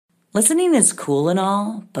Listening is cool and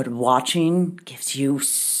all, but watching gives you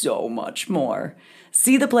so much more.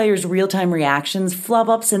 See the players' real-time reactions,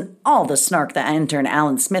 flub-ups, and all the snark that intern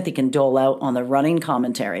Alan Smithy can dole out on the running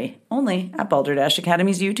commentary. Only at Balderdash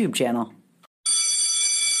Academy's YouTube channel.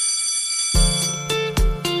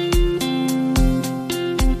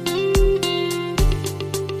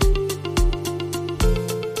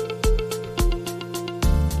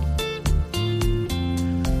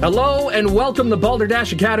 Hello and welcome to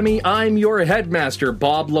Balderdash Academy. I'm your headmaster,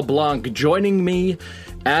 Bob LeBlanc. Joining me,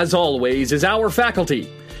 as always, is our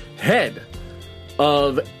faculty, head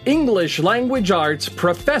of English Language Arts,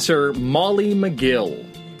 Professor Molly McGill.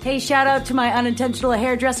 Hey, shout out to my unintentional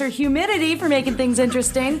hairdresser, Humidity, for making things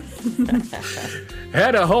interesting.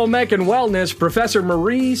 Head of Home Ec and Wellness, Professor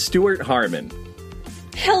Marie Stewart Harmon.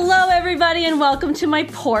 Hello, everybody, and welcome to my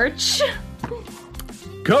porch.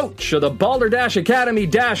 Coach of the Balderdash Academy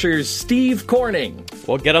Dashers, Steve Corning.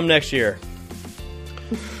 We'll get them next year.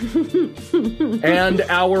 And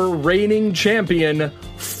our reigning champion,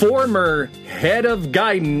 former head of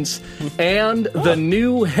guidance, and the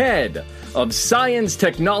new head of science,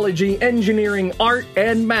 technology, engineering, art,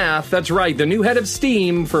 and math. That's right, the new head of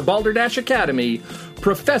STEAM for Balderdash Academy,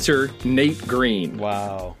 Professor Nate Green.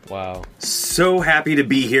 Wow. So happy to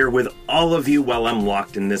be here with all of you while I'm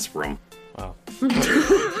locked in this room. Wow.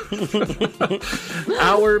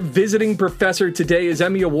 Our visiting professor today is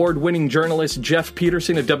Emmy Award-winning journalist Jeff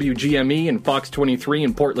Peterson of WGME and Fox 23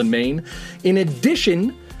 in Portland, Maine. In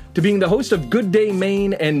addition to being the host of Good Day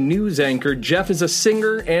Maine and news anchor, Jeff is a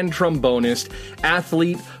singer and trombonist,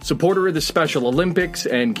 athlete, supporter of the Special Olympics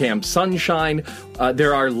and Camp Sunshine.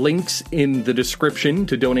 There are links in the description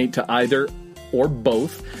to donate to either or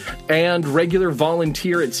both, and regular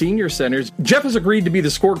volunteer at senior centers. Jeff has agreed to be the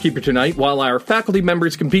scorekeeper tonight while our faculty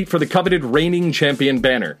members compete for the coveted reigning champion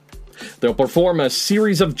banner. They'll perform a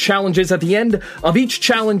series of challenges. At the end of each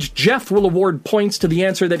challenge, Jeff will award points to the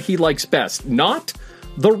answer that he likes best. Not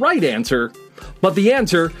the right answer, but the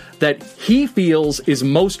answer that he feels is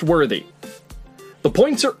most worthy. The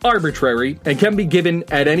points are arbitrary and can be given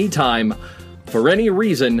at any time, for any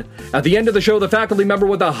reason. At the end of the show, the faculty member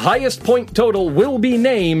with the highest point total will be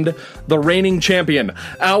named the reigning champion.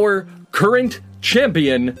 Our current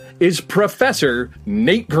champion is Professor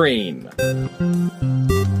Nate Green.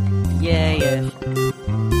 Yeah.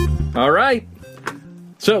 All right.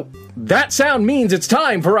 So that sound means it's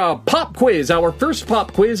time for a pop quiz. Our first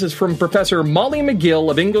pop quiz is from Professor Molly McGill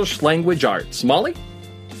of English Language Arts. Molly?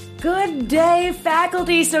 Good day,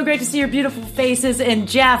 faculty. So great to see your beautiful faces. And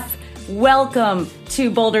Jeff, welcome to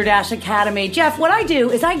Balderdash Academy. Jeff, what I do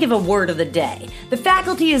is I give a word of the day. The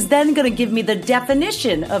faculty is then going to give me the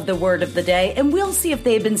definition of the word of the day, and we'll see if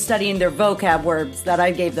they've been studying their vocab words that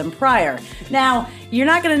I gave them prior. Now, you're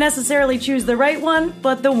not going to necessarily choose the right one,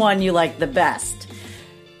 but the one you like the best.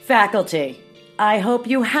 Faculty, I hope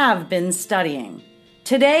you have been studying.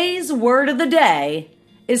 Today's word of the day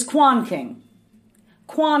is quonking.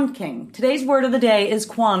 Quonking. Today's word of the day is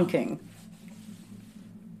quonking.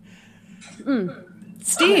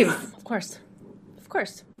 Steve. Of course.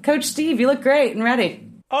 Coach Steve, you look great and ready.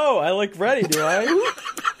 Oh, I look ready, do I?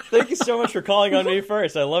 Thank you so much for calling on me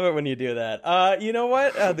first. I love it when you do that. You know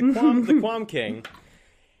what? The Quam King.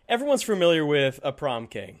 Everyone's familiar with a prom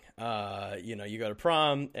king. You go to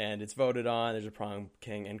prom and it's voted on. There's a prom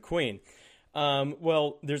king and queen.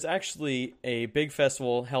 Well, there's actually a big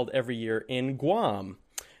festival held every year in Guam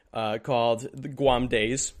called the Guam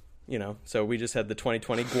Days. So we just had the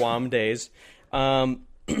 2020 Guam Days.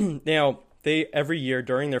 Now, they every year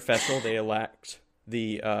during their festival, they elect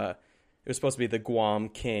it was supposed to be the Guam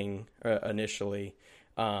King initially,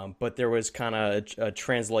 but there was kind of a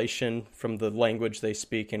translation from the language they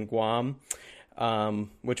speak in Guam,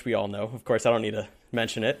 which we all know. Of course, I don't need to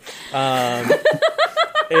mention it. And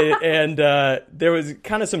there was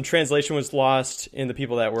kind of some translation was lost in the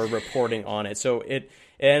people that were reporting on it. So it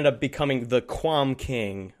ended up becoming the Quam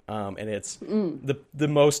King, and it's the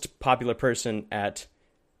most popular person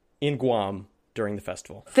in Guam during the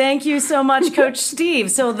festival. Thank you so much, Coach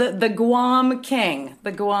Steve. So the Guam King,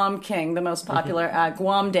 the most popular at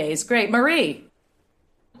Guam Days. Great. Marie.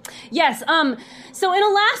 Yes. So in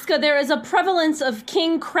Alaska, there is a prevalence of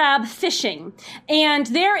king crab fishing, and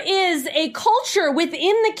there is a culture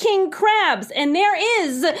within the king crabs, and there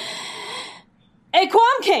is a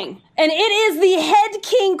Quam King, and it is the head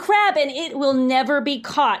king crab, and it will never be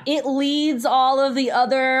caught. It leads all of the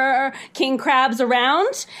other king crabs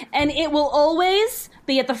around, and it will always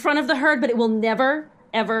be at the front of the herd, but it will never,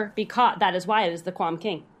 ever be caught. That is why it is the Quam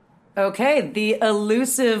King. Okay, the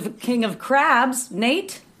elusive king of crabs.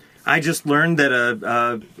 Nate? I just learned that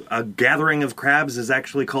a gathering of crabs is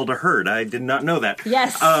actually called a herd. I did not know that.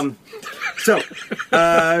 Yes.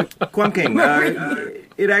 Quam King,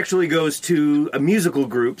 it actually goes to musical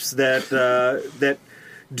groups that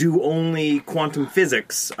do only quantum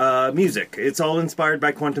physics music. It's all inspired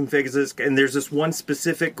by quantum physics, and there's this one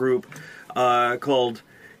specific group called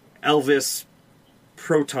Elvis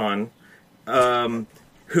Proton,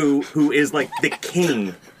 who is like the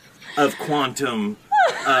king of quantum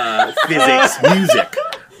physics music.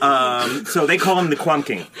 So they call him the Quam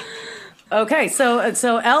King. Okay, so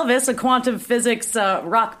Elvis, a quantum physics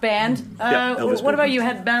rock band. Elvis What about Proton. you,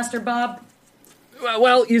 Headmaster Bob?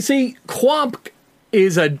 Well, you see, Quamp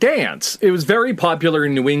is a dance. It was very popular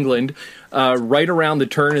in New England right around the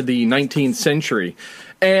turn of the 19th century.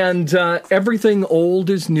 And everything old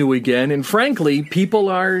is new again. And frankly, people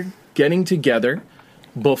are getting together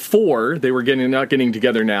before they were not getting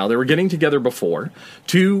together now. They were getting together before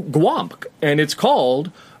to Gwamp. And it's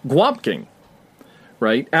called Gwamking,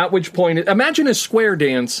 right? At which point, imagine a square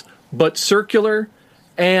dance, but circular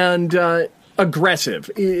and aggressive.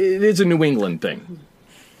 It is a New England thing.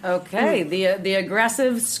 Okay, the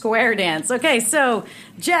aggressive square dance. Okay, so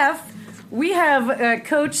Jeff, we have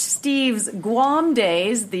Coach Steve's Guam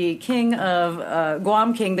Days, the king of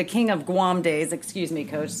Guam King, the king of Guam Days. Excuse me,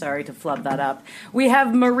 Coach. Sorry to flub that up. We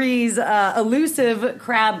have Marie's elusive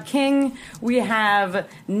Crab King. We have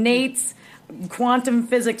Nate's quantum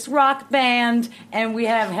physics rock band, and we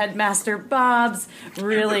have Headmaster Bob's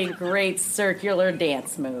really great circular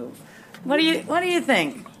dance move. What do you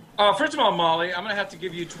think? First of all, Molly, I'm going to have to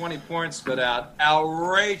give you 20 points for that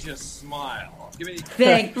outrageous smile. Give me.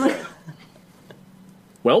 Thanks.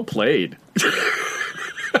 Well played.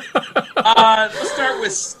 Let's start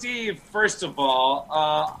with Steve. First of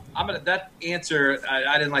all, that answer.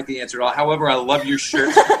 I didn't like the answer at all. However, I love your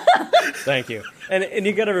shirt. Thank you. And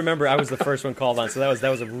you got to remember, I was the first one called on, so that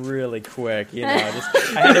was a really quick. I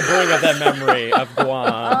had to bring up that memory of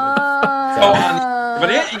Guam.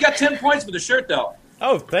 But you got 10 points for the shirt, though.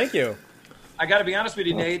 Oh, thank you. I got to be honest with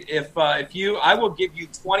you, Nate. I will give you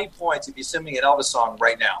 20 points if you send me an Elvis song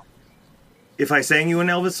right now. If I sang you an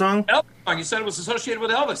Elvis song? Elvis song. You said it was associated with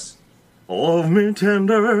Elvis. Love me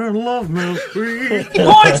tender, love me sweet.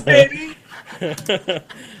 Points, baby. Man,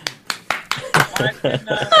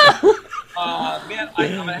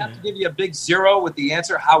 I'm going to have to give you a big 0 with the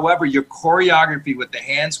answer. However, your choreography with the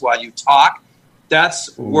hands while you talk,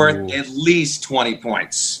 that's worth at least 20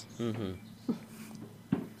 points. Mm-hmm.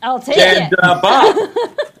 I'll take And it. Bob,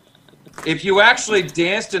 if you actually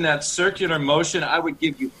danced in that circular motion, I would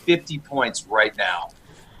give you 50 points right now.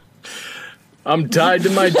 I'm tied to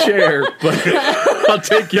my chair, but I'll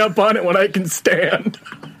take you up on it when I can stand.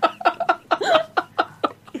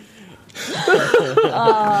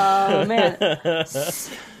 Oh, man.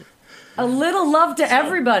 A little love to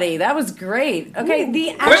everybody. That was great. Okay, the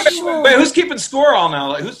actual... Wait, who's keeping score all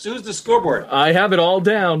now? Who's the scoreboard? I have it all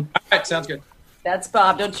down. All right, sounds good. That's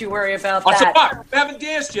Bob. Don't you worry about So that. Bob, you haven't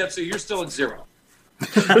danced yet, so you're still at 0.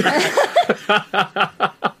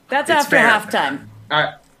 That's after fair. halftime. All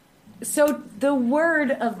right. So the word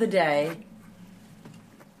of the day,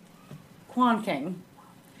 Quam King,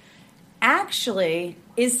 actually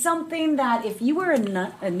is something that if you were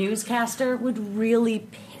a newscaster would really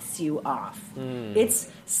piss you off. It's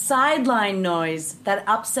sideline noise that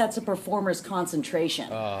upsets a performer's concentration.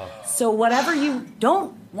 So whatever you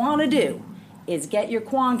don't want to do is get your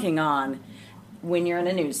Quam King on when you're in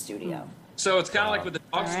a news studio. So it's kind of like with the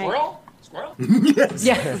dog right. squirrel? Squirrel?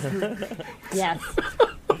 Yeah. Yes.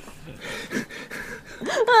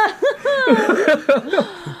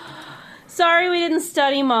 Sorry we didn't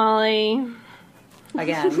study Molly.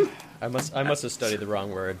 Again. I must have studied the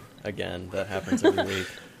wrong word again. That happens every week.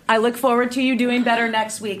 I look forward to you doing better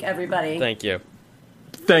next week, everybody. Thank you.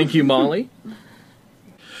 Thank you, Molly.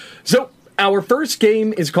 So, our first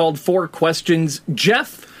game is called 4 Questions.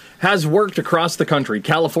 Jeff has worked across the country,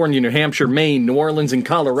 California, New Hampshire, Maine, New Orleans, and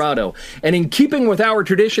Colorado. And in keeping with our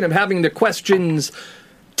tradition of having the questions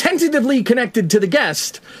tentatively connected to the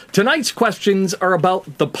guest, tonight's questions are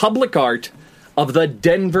about the public art of the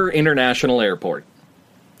Denver International Airport.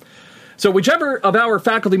 So whichever of our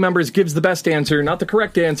faculty members gives the best answer, not the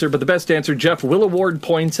correct answer, but the best answer, Jeff will award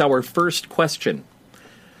points. Our first question.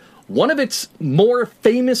 One of its more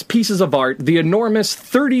famous pieces of art, the enormous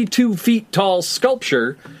 32 feet tall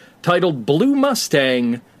sculpture titled Blue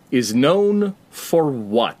Mustang, is known for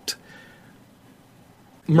what?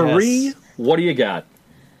 Marie, Yes. what do you got?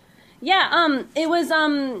 Yeah, it was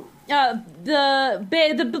the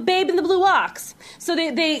Babe in the Blue Ox. So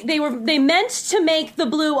they meant to make the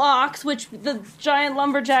Blue Ox, which the giant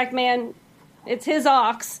lumberjack man It's his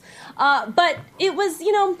ox. But it was,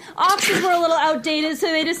 oxes were a little outdated,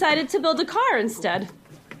 so they decided to build a car instead.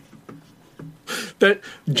 That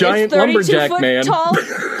giant lumberjack man. Tall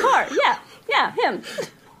car. Yeah, him.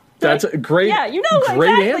 That's a great. Yeah, you know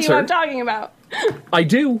great exactly answer. what I'm talking about. I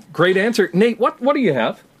do. Great answer, Nate. What do you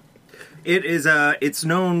have? It is. It's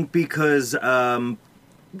known because you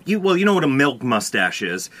know what a milk mustache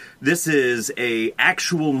is. This is a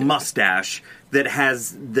actual mustache that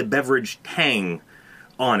has the beverage Tang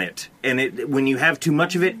on it, and when you have too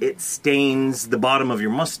much of it, it stains the bottom of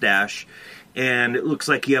your mustache, and it looks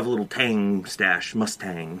like you have a little Tang stash.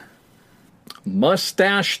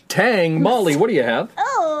 Mustache Tang. Molly, what do you have?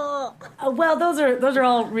 Well, those are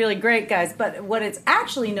all really great, guys. But what it's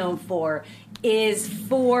actually known for is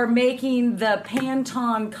for making the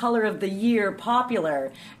Pantone color of the year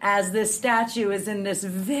popular, as this statue is in this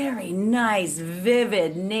very nice,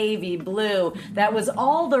 vivid navy blue that was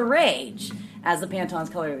all the rage as the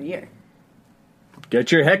Pantone's color of the year.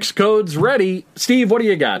 Get your hex codes ready. Steve, what do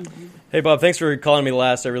you got? Hey, Bob, thanks for calling me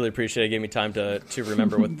last. I really appreciate it. It gave me time to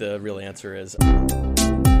remember what the real answer is.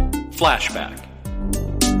 Flashback.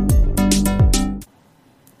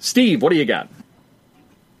 Steve, what do you got?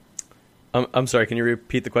 I'm sorry, can you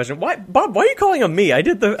repeat the question? Why, Bob, why are you calling on me? I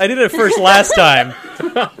did it first last time.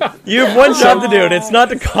 You have one job to do, and it's not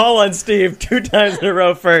to call on Steve 2 times in a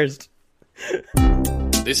row first.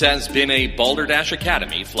 This has been a Balderdash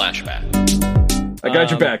Academy flashback. I got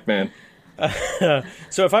your back, man.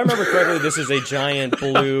 So if I remember correctly, this is a giant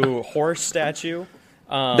blue horse statue.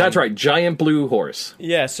 That's right, giant blue horse.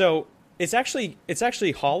 Yeah, so it's actually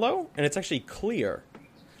hollow, and it's actually clear.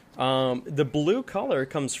 The blue color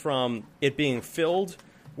comes from it being filled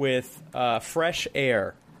with fresh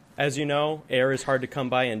air. As you know, air is hard to come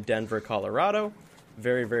by in Denver, Colorado.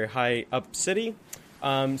 Very, very high up city.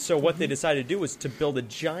 So what they decided to do was to build a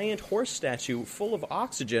giant horse statue full of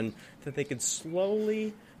oxygen that they could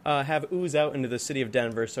slowly have ooze out into the city of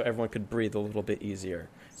Denver so everyone could breathe a little bit easier.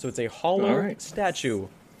 So it's a hollow statue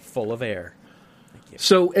full of air.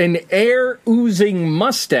 So an air-oozing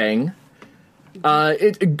Mustang...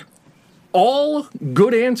 all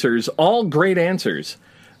good answers, all great answers.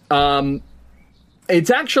 It's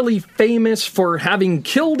actually famous for having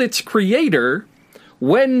killed its creator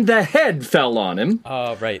when the head fell on him.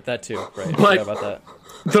 Oh, right, that too. Right, But I forgot about that.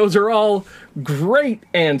 Those are all great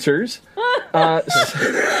answers. All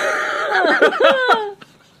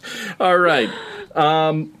right.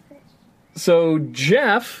 So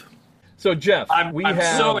Jeff, I'm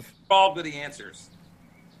so involved with the answers.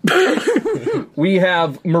 We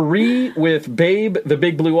have Marie with Babe the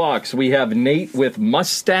Big Blue Ox. We have Nate with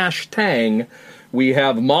Mustache Tang. We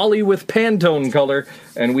have Molly with Pantone color.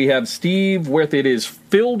 And we have Steve with It Is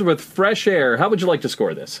Filled with Fresh Air. How would you like to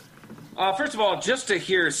score this? First of all, just to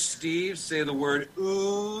hear Steve say the word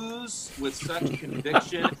ooze with such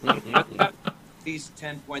conviction, these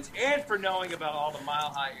 10 points. And for knowing about all the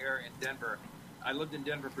mile-high air in Denver. I lived in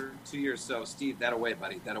Denver for 2 years, so Steve, that away,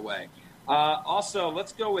 buddy, that away. Also,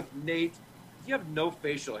 let's go with Nate. You have no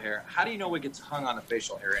facial hair. How do you know what gets hung on the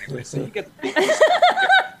facial hair anyway? So you get the big piece of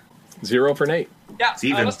hair. 0 for Nate. Yeah,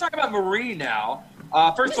 let's talk about Marie now.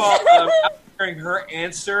 First of all, after hearing her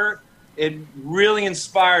answer, it really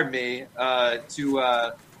inspired me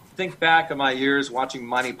to think back on my years watching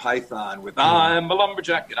Monty Python with I'm a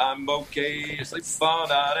lumberjack and I'm okay. I sleep all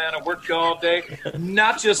night and I work all day.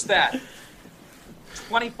 Not just that.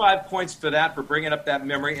 25 points for that, for bringing up that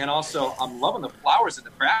memory. And also, I'm loving the flowers in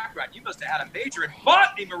the background. You must have had a major in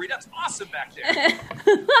botany, Marie. That's awesome back there.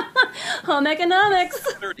 Home economics.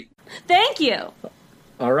 30. Thank you.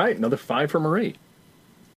 All right, another 5 for Marie.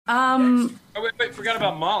 Oh, wait, forgot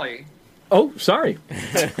about Molly. Oh, sorry.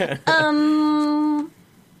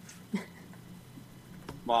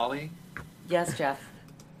 Molly? Yes, Jeff.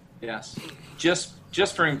 Yes.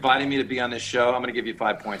 Just for inviting me to be on this show, I'm going to give you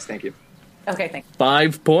 5 points. Thank you. Okay, thanks.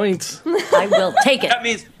 5 points. I will take it.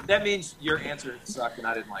 That means your answer sucked and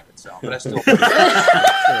I didn't like it, so. But I still.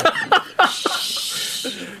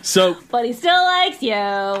 But he still likes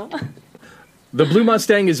you. The Blue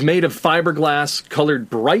Mustang is made of fiberglass, colored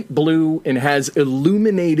bright blue, and has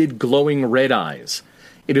illuminated glowing red eyes.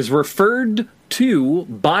 It is referred to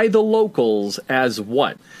by the locals as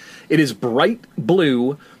what? It is bright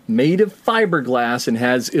blue, made of fiberglass, and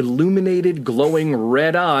has illuminated glowing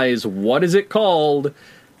red eyes. What is it called?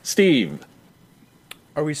 Steve.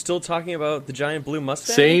 Are we still talking about the giant blue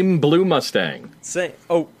Mustang? Same Blue Mustang.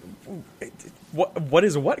 What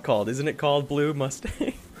is what called? Isn't it called Blue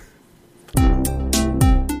Mustang?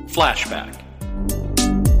 Flashback.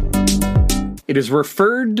 It is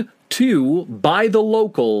referred to by the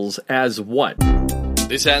locals as what?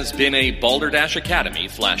 This has been a Balderdash Academy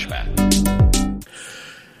flashback.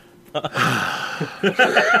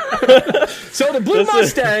 So the Blue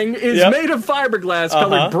Mustang is made of fiberglass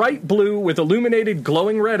colored bright blue with illuminated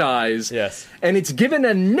glowing red eyes. Yes. And it's given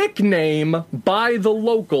a nickname by the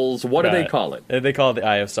locals. What do they call it? They call it the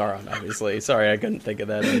Eye of Sauron, obviously. Sorry, I couldn't think of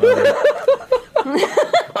that.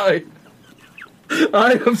 Eye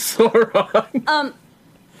of Sauron.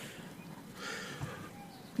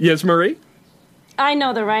 Yes, Marie? I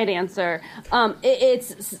know the right answer.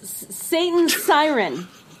 It's Satan's siren.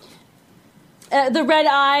 The red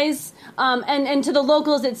eyes, and to the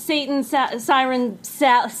locals, it's Satan's siren,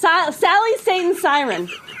 Sally Satan's siren,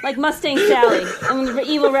 like Mustang Sally, and the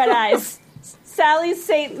evil red eyes. Sally's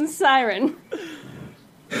Satan's siren.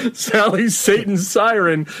 Sally's Satan's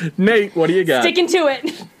siren. Nate, what do you got? Sticking to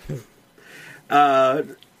it. I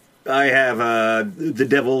have the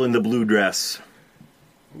devil in the blue dress.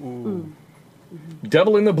 Ooh.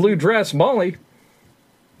 Devil in the blue dress. Molly?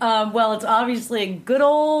 Well, it's obviously good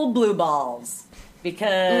old Blue Balls.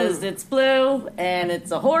 Because it's blue, and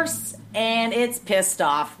it's a horse, and it's pissed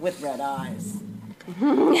off with red eyes.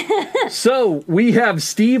 So, we have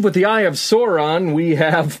Steve with the Eye of Sauron. We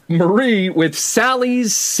have Marie with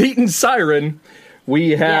Sally's Satan's siren.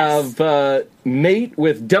 We have Nate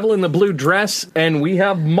with Devil in the Blue Dress. And we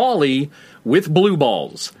have Molly with Blue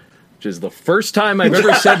Balls. Which is the first time I've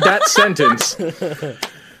ever said that sentence. The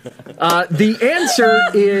answer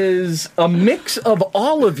is a mix of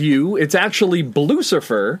all of you. It's actually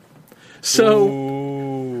Blucifer.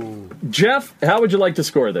 So, Jeff, how would you like to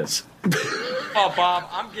score this? Oh, Bob,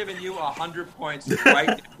 I'm giving you 100 points right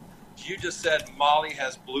now. You just said Molly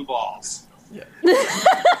has blue balls. Yeah.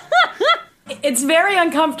 It's very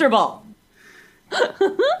uncomfortable.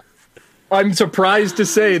 I'm surprised to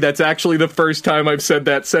say that's actually the first time I've said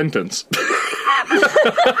that sentence.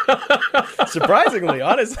 Surprisingly,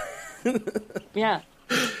 honestly. Yeah.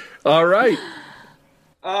 All right.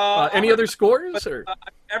 Any other scores? Or?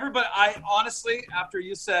 Everybody, I honestly, after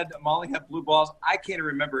you said Molly had blue balls, I can't even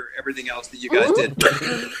remember everything else that you guys did.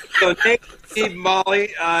 So Nate, Steve,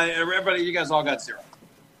 Molly, everybody, you guys all got 0.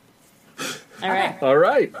 All right. All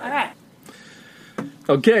right. All right.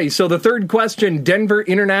 Okay, so the third question, Denver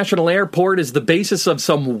International Airport is the basis of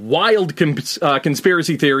some wild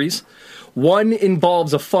conspiracy theories. One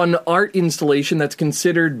involves a fun art installation that's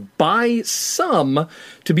considered by some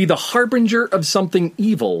to be the harbinger of something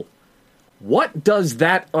evil. What does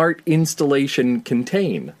that art installation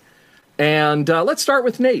contain? And let's start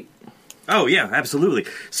with Nate. Oh, yeah, absolutely.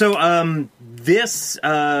 So this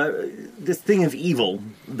thing of evil,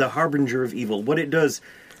 the harbinger of evil, what it does,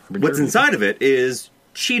 what's inside of it is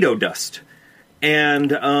Cheeto dust.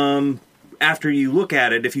 And after you look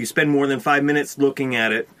at it, if you spend more than 5 minutes looking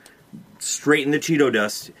at it, straight in the Cheeto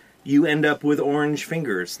dust, you end up with orange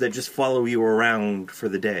fingers that just follow you around for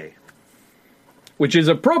the day. Which is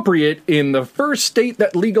appropriate in the first state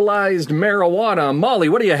that legalized marijuana. Molly,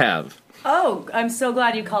 what do you have? Oh, I'm so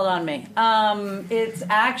glad you called on me. It's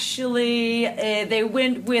actually, they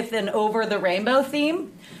went with an Over the Rainbow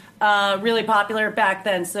theme. Really popular back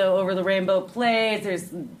then. So Over the Rainbow plays, there's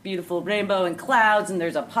beautiful rainbow and clouds, and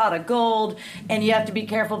there's a pot of gold, and you have to be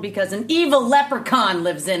careful because an evil leprechaun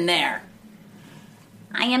lives in there.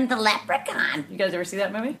 I am the leprechaun. You guys ever see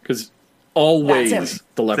that movie? Because always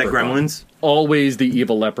the leprechaun. Is that Gremlins? Always the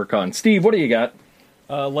evil leprechaun. Steve, what do you got?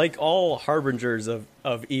 Like all harbingers of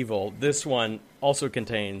evil, this one also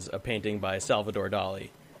contains a painting by Salvador Dali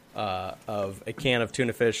of a can of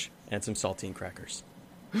tuna fish and some saltine crackers.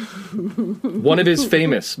 One of his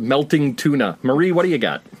famous melting tuna. Marie, what do you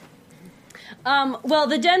got? Well,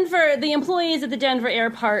 the employees at the Denver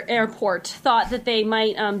airport thought that they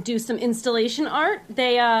might do some installation art.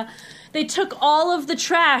 They took all of the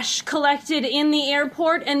trash collected in the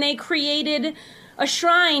airport and they created a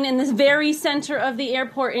shrine in the very center of the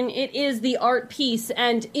airport, and it is the art piece,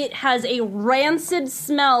 and it has a rancid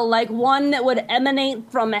smell like one that would emanate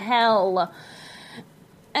from hell.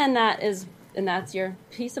 And that's your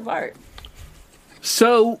piece of art.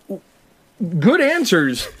 So, good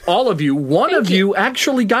answers, all of you. One of you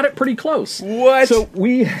actually got it pretty close. What? So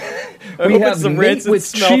we have Nate with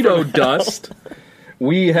Cheeto dust.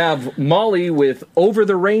 We have Molly with Over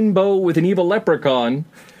the Rainbow with an evil leprechaun.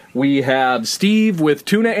 We have Steve with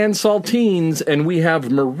tuna and saltines, and we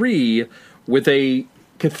have Marie with a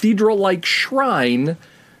cathedral-like shrine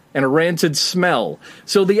and a rancid smell.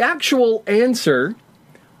 So the actual answer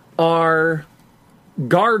are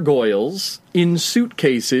gargoyles in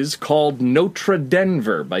suitcases called Notre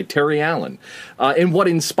Denver by Terry Allen. And what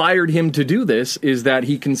inspired him to do this is that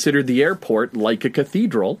he considered the airport like a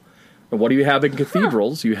cathedral. And what do you have in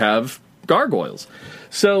cathedrals? You have gargoyles.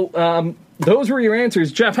 So those were your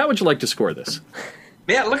answers. Jeff, how would you like to score this?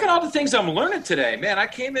 Man, look at all the things I'm learning today. Man, I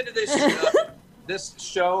came into this this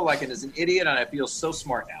show like as an idiot, and I feel so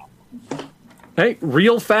smart now. Hey,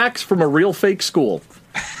 real facts from a real fake school.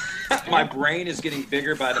 My brain is getting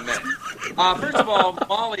bigger by the minute. First of all,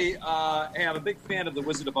 Molly, hey, I'm a big fan of The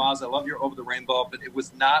Wizard of Oz. I love your Over the Rainbow, but it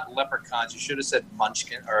was not leprechauns. You should have said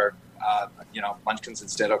munchkin or munchkins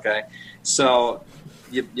instead. Okay, so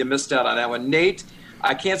you missed out on that one. Nate,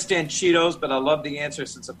 I can't stand Cheetos, but I love the answer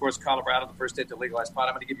since, of course, Colorado, the first state to legalize pot.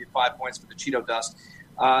 I'm going to give you 5 points for the Cheeto dust.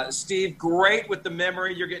 Steve, great with the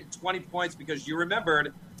memory. You're getting 20 points because you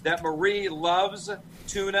remembered that Marie loves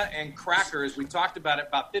tuna and crackers. We talked about it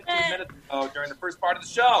about 15 minutes ago during the first part of the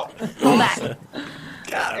show.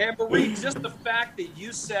 And Marie, just the fact that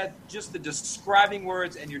you said just the describing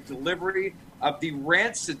words and your delivery of the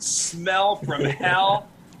rancid smell from hell,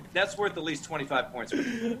 that's worth at least 25 points for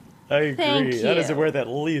you. I agree. Thank you. That is worth at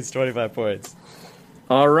least 25 points.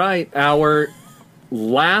 All right, our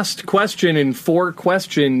last question in 4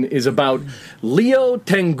 question is about Leo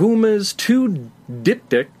Tenguma's 2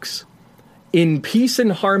 diptychs, In Peace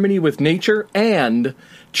and Harmony with Nature and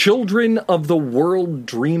Children of the World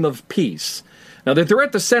Dream of Peace. Now, they're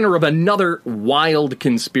at the center of another wild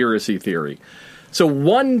conspiracy theory. So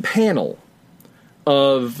one panel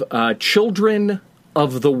of Children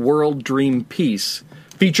of the World Dream Peace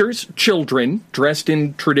features children dressed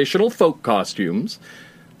in traditional folk costumes.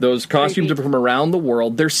 Those costumes are from around the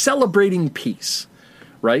world. They're celebrating peace,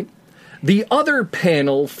 right? The other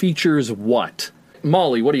panel features what?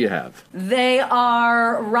 Molly, what do you have? They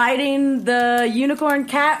are riding the unicorn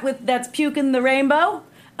cat that's puking the rainbow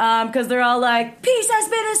because they're all like, peace has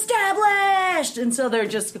been established! And so they're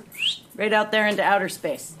just right out there into outer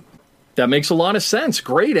space. That makes a lot of sense.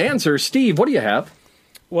 Great answer. Steve, what do you have?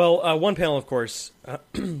 Well, one panel, of course,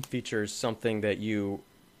 features something that you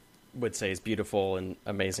would say is beautiful and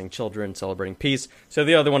amazing, children celebrating peace. So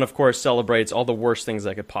the other one, of course, celebrates all the worst things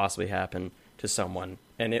that could possibly happen to someone.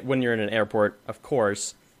 And when you're in an airport, of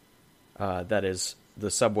course, that is the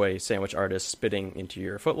Subway sandwich artist spitting into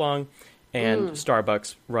your footlong and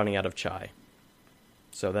Starbucks running out of chai.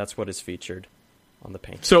 So that's what is featured on the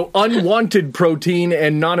painting. So unwanted protein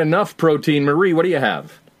and not enough protein. Marie, what do you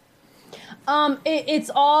have?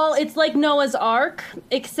 It's like Noah's Ark,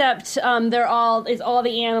 except all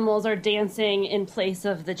the animals are dancing in place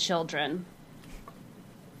of the children.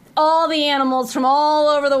 All the animals from all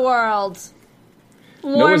over the world.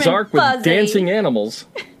 Warm Noah's and Ark with fuzzy. dancing animals.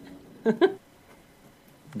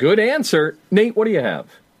 Good answer. Nate, what do you have?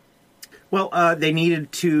 Well, they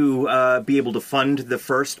needed to be able to fund the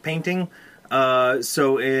first painting.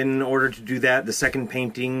 So in order to do that, the second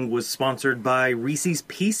painting was sponsored by Reese's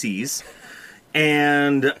Pieces.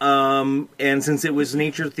 And since it was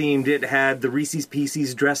nature themed, it had the Reese's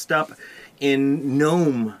Pieces dressed up in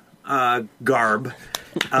gnome garb,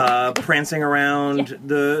 prancing around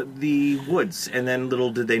the woods. And then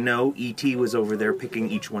little did they know, E.T. was over there picking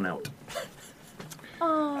each one out.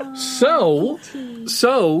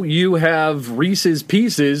 So you have Reese's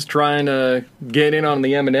Pieces trying to get in on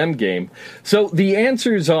the M&M game. So the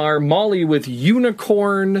answers are Molly with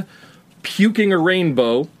unicorn puking a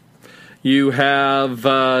rainbow. You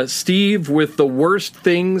have Steve with the worst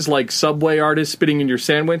things like Subway artists spitting in your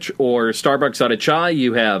sandwich or Starbucks out of chai.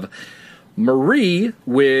 You have Marie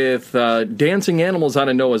with dancing animals out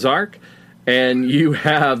of Noah's Ark. And you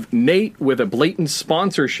have Nate with a blatant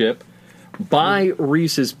sponsorship by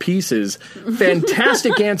Reese's Pieces.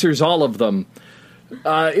 Fantastic answers, all of them.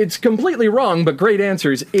 It's completely wrong, but great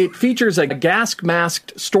answers. It features a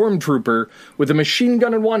gas-masked stormtrooper with a machine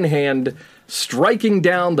gun in one hand, striking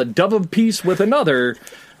down the Dove of Peace with another.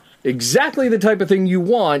 Exactly the type of thing you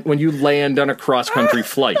want when you land on a cross-country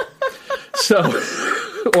flight. So,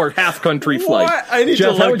 or half-country flight. What? I need Jeff,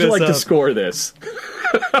 to look how would you this like to up. score this?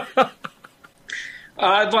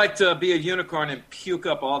 I'd like to be a unicorn and puke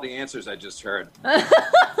up all the answers I just heard.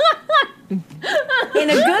 In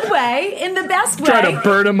a good way, in the best way. Try to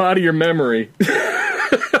burn them out of your memory.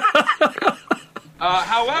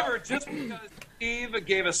 However, just because Steve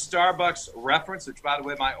gave a Starbucks reference, which, by the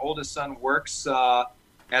way, my oldest son works at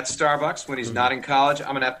Starbucks when he's not in college, I'm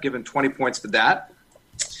going to have to give him 20 points for that.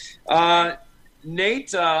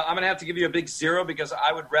 Nate, I'm going to have to give you a big 0 because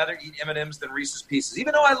I would rather eat M&Ms than Reese's Pieces.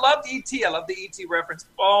 Even though I loved E.T., I love the E.T. reference,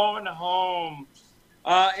 phone home.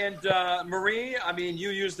 And Marie, I mean, you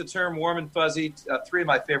used the term warm and fuzzy. 3 of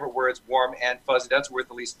my favorite words, warm and fuzzy. That's worth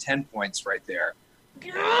at least 10 points right there.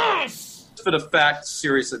 Yes! For the fact,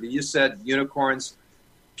 seriously, that you said unicorns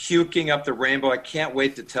puking up the rainbow. I can't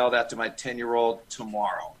wait to tell that to my 10-year-old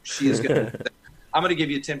tomorrow. She is going to I'm going to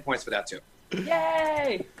give you 10 points for that too.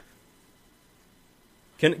 Yay!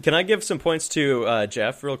 Can I give some points to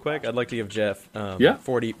Jeff real quick? I'd like to give Jeff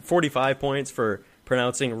 45 points for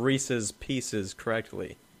pronouncing Reese's Pieces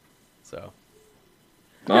correctly. So,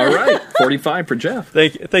 All right, 45 for Jeff.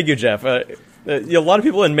 thank you, Jeff. A lot of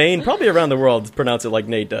people in Maine, probably around the world, pronounce it like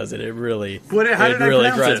Nate does it. It really, How did I really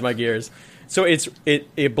pronounce grinds it? my gears. So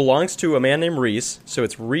it belongs to a man named Reese. So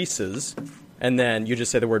it's Reese's, and then you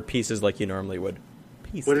just say the word pieces like you normally would.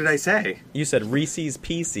 Pieces. What did I say? You said Reese's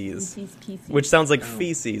Pieces, Reese's Pieces. which sounds like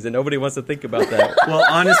feces, and nobody wants to think about that Well,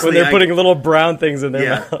 honestly, when they're putting little brown things in their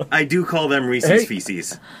yeah, mouth. I do call them Reese's Hey.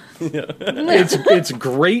 Feces. It's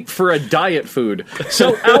great for a diet food.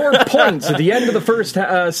 So our points at the end of the first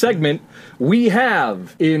segment, we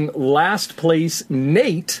have in last place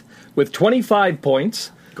Nate with 25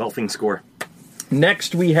 points. Golfing score.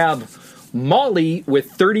 Next we have Molly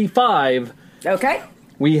with 35. Okay.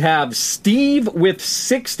 We have Steve with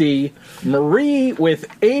 60, Marie with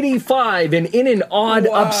 85, and in an odd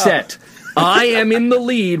upset, I am in the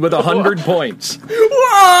lead with 100 points.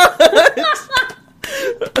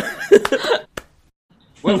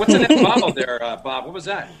 What's in that bottle there, Bob? What was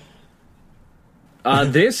that?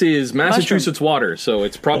 This is Massachusetts water, so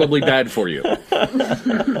it's probably bad for you.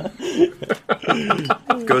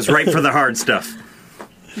 Goes right for the hard stuff.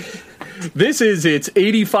 It's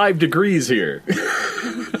 85 degrees here.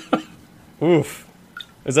 Oof.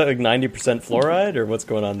 Is that like 90% fluoride, or what's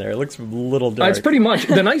going on there? It looks a little dark. It's pretty much,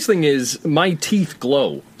 the nice thing is my teeth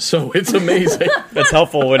glow, so it's amazing. That's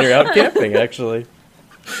helpful when you're out camping, actually.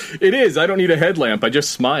 It is. I don't need a headlamp. I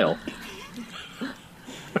just smile.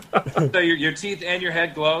 So your teeth and your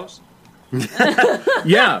head glows?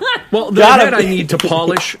 Yeah. Well, the Got head him. I need to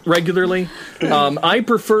polish regularly. I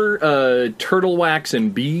prefer turtle wax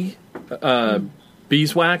and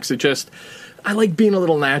beeswax. I like being a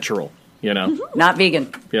little natural, you know? Not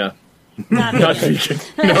vegan. Yeah. Not vegan.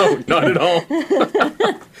 No, not at all.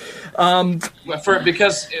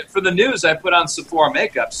 Because for the news, I put on Sephora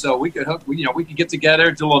makeup, so we could get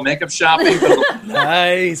together, do a little makeup shopping.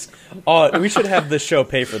 Nice. Oh, we should have this show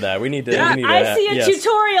pay for that. We need to. Yeah, we need I see a yes.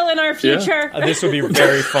 tutorial in our future. This would be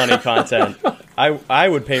very funny content. I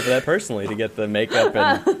would pay for that personally to get the makeup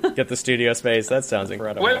and get the studio space. That sounds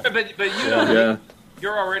incredible. Wait, but you know, Yeah.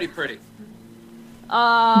 you're already pretty.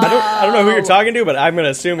 I don't know who you're talking to, but I'm going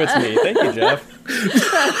to assume it's me. Thank you, Jeff.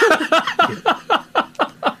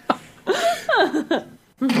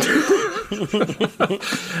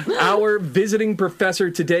 Our visiting professor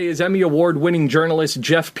today is Emmy Award-winning journalist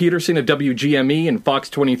Jeff Peterson of WGME and Fox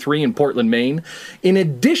 23 in Portland, Maine. In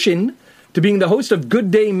addition to being the host of Good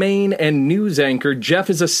Day Maine and news anchor, Jeff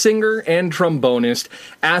is a singer and trombonist,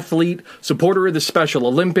 athlete, supporter of the Special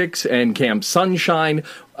Olympics and Camp Sunshine.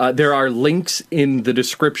 There are links in the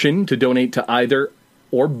description to donate to either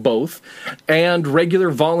or both, and regular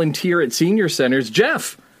volunteer at senior centers.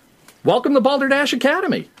 Jeff, welcome to Balderdash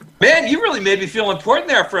Academy. Man, you really made me feel important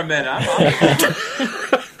there for a minute.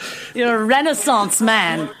 You're a Renaissance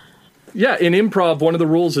man. Yeah, in improv, one of the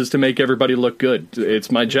rules is to make everybody look good.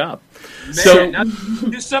 It's my job. Man, now,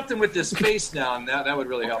 do something with this face now, and that would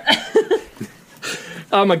really help.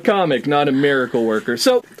 I'm a comic, not a miracle worker.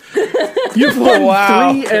 So, you've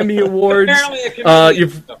won 3 Emmy Awards. Apparently, a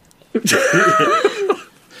comedian.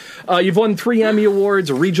 You've won 3 Emmy Awards,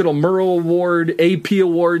 a Regional Murrow Award, AP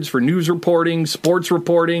Awards for news reporting, sports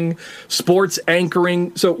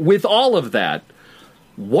anchoring. So, with all of that,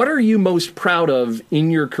 what are you most proud of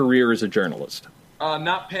in your career as a journalist?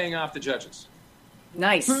 Not paying off the judges.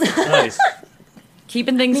 Nice. Nice.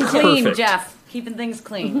 Keeping things clean, Perfect. Jeff. Keeping things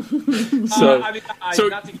clean. So, Not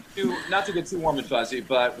to get too warm and fuzzy,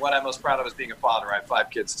 but what I'm most proud of is being a father. I have 5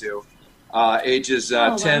 kids too, ages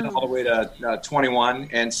 10 all the way to 21,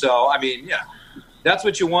 and so I mean, yeah, that's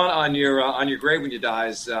what you want on your grave when you die.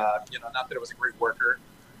 Is not that it was a great worker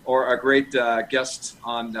or a great guest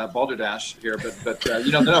on Balderdash here, but that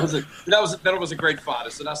it was a great father.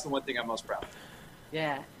 So that's the one thing I'm most proud of.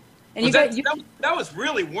 Yeah. And that was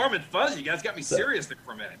really warm and fuzzy. You guys got me serious there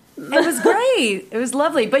for a minute. It was great. It was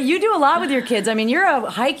lovely. But you do a lot with your kids. I mean, you're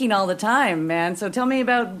out hiking all the time, man. So tell me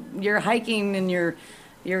about your hiking and your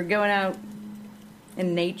going out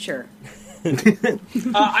in nature. I'm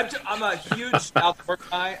a huge outdoor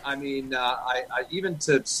guy. I mean, I even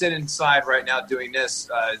to sit inside right now doing this,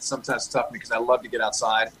 it's sometimes tough because I love to get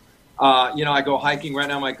outside. I go hiking right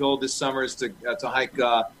now. My goal this summer is to hike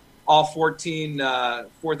all 14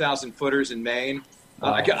 4,000 footers in Maine.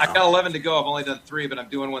 I got 11 to go. I've only done 3, but I'm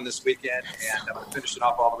doing one this weekend, and I'm going to finish it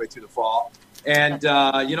off all the way through the fall. And,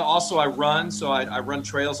 also I run, so I run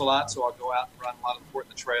trails a lot, so I'll go out and run a lot of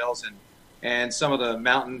Portland trails. And and some of the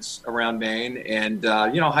mountains around Maine, and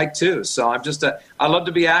hike too. So I'm just I love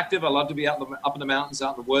to be active. I love to be up in the mountains,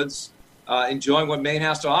 out in the woods, enjoying what Maine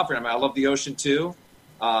has to offer. I mean, I love the ocean too,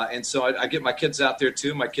 and so I get my kids out there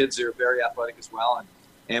too. My kids are very athletic as well,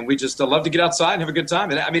 and we just love to get outside and have a good time.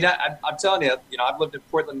 And I mean, I'm telling you, I've lived in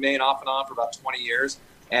Portland, Maine, off and on for about 20 years,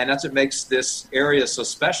 and that's what makes this area so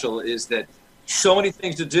special. Is that so many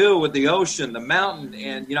things to do with the ocean, the mountain,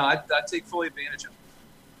 and I take fully advantage of it.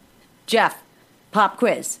 Jeff, pop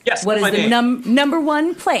quiz. Yes, what is my the name. number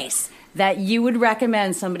one place that you would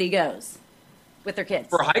recommend somebody goes with their kids?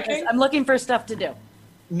 For hiking? I'm looking for stuff to do.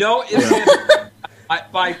 No,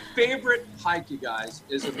 my favorite hike, you guys,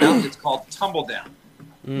 is a mountain. It's called Tumbledown.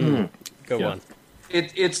 Go on.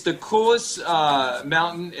 It's the coolest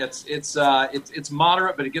mountain. It's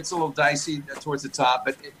moderate, but it gets a little dicey towards the top.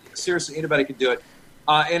 But seriously, anybody can do it.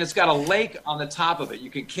 And it's got a lake on the top of it. You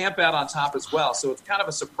can camp out on top as well. So it's kind of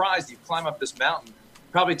a surprise. You climb up this mountain.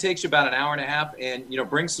 Probably takes you about an hour and a half, and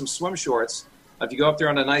bring some swim shorts. If you go up there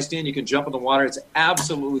on a nice day and you can jump in the water, it's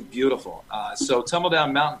absolutely beautiful. So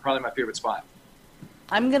Tumbledown Mountain, probably my favorite spot.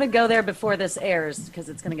 I'm going to go there before this airs because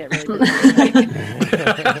it's going to get really busy.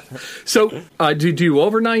 So, do you do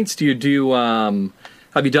overnights? Do you do?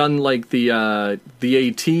 Have you done like the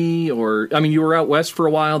AT, or I mean, you were out west for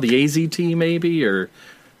a while, the AZT maybe, or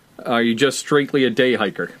are you just strictly a day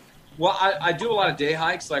hiker? Well, I do a lot of day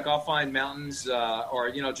hikes. Like I'll find mountains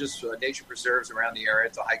or just nature preserves around the area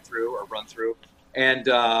to hike through or run through. And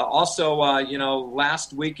also,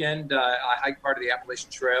 last weekend I hiked part of the Appalachian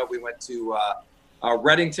Trail. We went to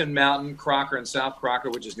Reddington Mountain, Crocker and South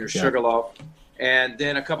Crocker, which is near Sugarloaf. And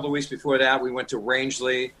then a couple of weeks before that, we went to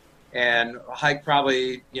Rangeley and hiked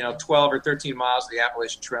probably 12 or 13 miles of the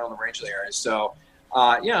Appalachian Trail in the Rangeley area. So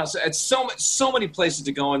so it's so many places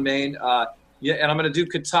to go in Maine. And I'm going to do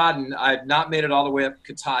Katahdin. I've not made it all the way up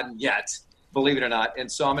Katahdin yet, believe it or not.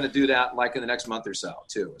 And so I'm going to do that like in the next month or so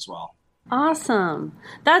too as well. Awesome.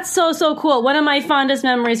 That's so cool. One of my fondest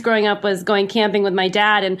memories growing up was going camping with my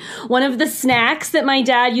dad. And one of the snacks that my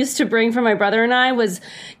dad used to bring for my brother and I was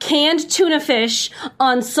canned tuna fish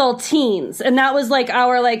on saltines. And that was like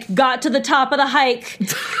our got to the top of the hike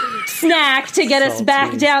snack to get us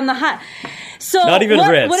back down the hike. So not even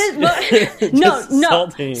Ritz. No,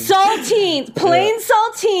 saltines. Saltines, plain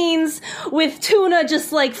saltines with tuna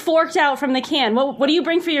just forked out from the can. What do you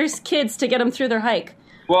bring for your kids to get them through their hike?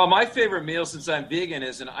 Well, my favorite meal since I'm vegan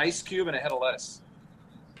is an ice cube and a head of lettuce.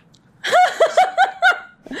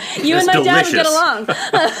 You and my dad would get along.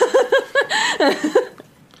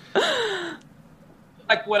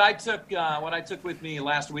 Like what I took with me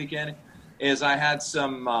last weekend is I had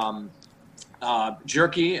some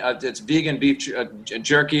jerky. It's vegan beef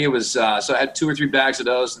jerky. It was so I had 2 or 3 bags of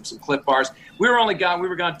those and some Clif bars. We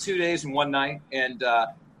were gone 2 days and 1 night, and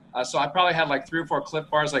so I probably had 3 or 4 Clif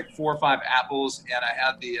bars, 4 or 5 apples, and I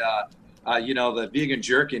had the vegan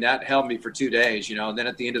jerky, and that held me for 2 days. And then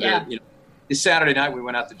at the end of the Saturday night we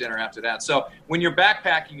went out to dinner after that. So when you're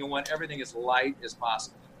backpacking, you want everything as light as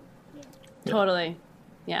possible. Totally,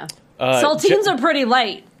 yeah. Saltines are pretty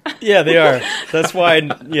light. Yeah, they are. That's why,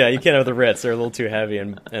 you can't have the Ritz. They're a little too heavy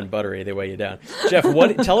and buttery. They weigh you down. Jeff,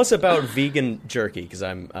 tell us about vegan jerky, because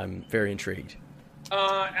I'm very intrigued.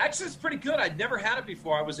 Actually, it's pretty good. I'd never had it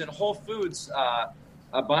before. I was in Whole Foods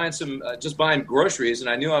buying groceries, and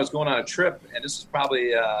I knew I was going on a trip, and this is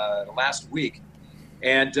probably last week.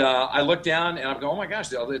 And I looked down, and I'm going, oh my gosh,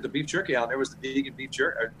 the beef jerky out there was the vegan beef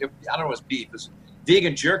jerky. I don't know if it was beef. It was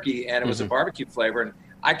vegan jerky, and it was a barbecue flavor. And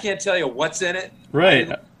I can't tell you what's in it.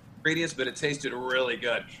 Right. Ingredients, but it tasted really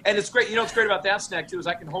good. And it's great. What's great about that snack, too, is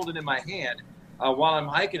I can hold it in my hand while I'm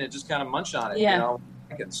hiking and just kind of munch on it. Yeah.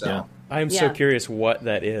 So. I'm so curious what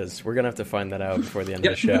that is. We're going to have to find that out before the end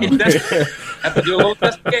of the show. Have to do a little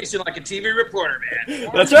investigation like a TV reporter,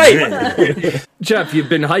 man. That's right. Jeff, you've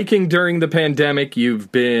been hiking during the pandemic.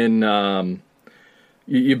 You've been on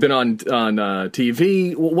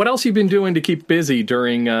TV. What else have you been doing to keep busy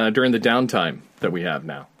during the downtime that we have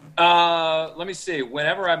now? Let me see.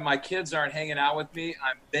 Whenever my kids aren't hanging out with me,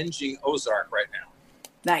 I'm binging Ozark right now.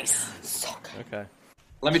 Nice. So good. Okay.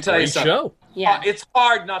 Let me tell you something. Show. Yeah. It's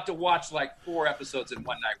hard not to watch 4 episodes in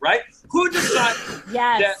one night, right? Who decides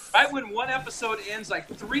that right when one episode ends,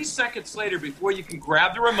 3 seconds later before you can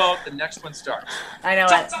grab the remote, the next one starts? I know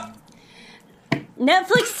it.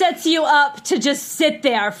 Netflix sets you up to just sit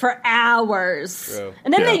there for hours. True.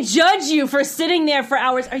 And then they judge you for sitting there for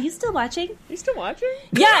hours. Are you still watching? You still watching?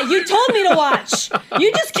 Yeah, you told me to watch.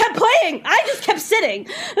 You just kept playing. I just kept sitting.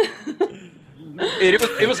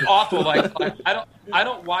 It was awful. I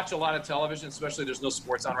don't watch a lot of television, especially there's no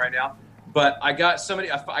sports on right now. but I got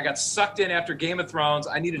sucked in after Game of Thrones.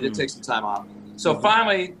 I needed to take some time off. So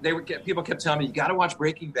finally, people kept telling me, you got to watch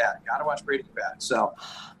Breaking Bad. So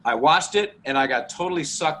I watched it, and I got totally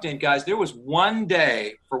sucked in. Guys, there was one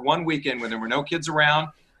day for one weekend when there were no kids around,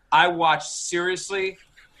 I watched seriously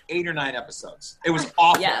 8 or 9 episodes. It was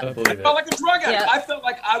awful. Yeah. I felt like a drug addict. Yeah. I felt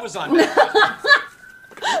like I was on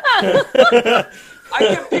I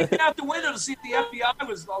kept peeking out the window to see if the FBI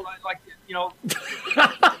was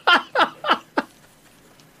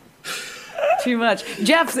Too much.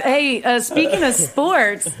 Jeff, hey, speaking of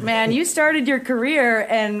sports, man, you started your career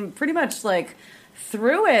and pretty much like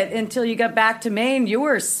through it until you got back to Maine. You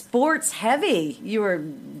were sports heavy. You were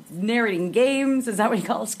narrating games. Is that what you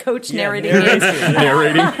call us? Coach narrating games?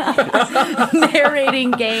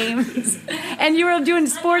 Narrating games. And you were doing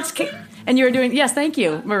sports... And you were doing, yes, thank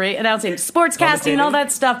you, Marie, announcing sportscasting and all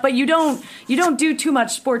that stuff. But you don't do too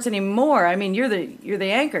much sports anymore. I mean, you're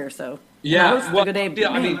the anchor, so yeah. Well, Good Day. Yeah,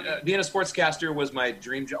 I mean, being a sportscaster was my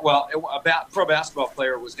dream job. Well, pro basketball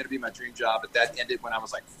player was going to be my dream job, but that ended when I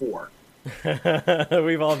was like 4.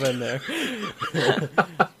 We've all been there.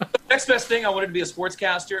 Next best thing, I wanted to be a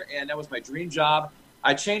sportscaster, and that was my dream job.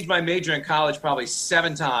 I changed my major in college probably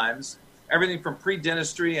 7 times, everything from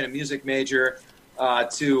pre-dentistry and a music major.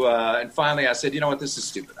 And finally I said, you know what, this is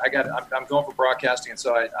stupid. I'm going for broadcasting. And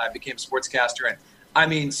so I became a sportscaster. And I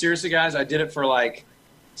mean, seriously, guys, I did it for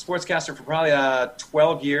sportscaster for probably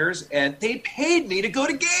 12 years. And they paid me to go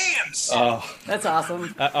to games. Oh, That's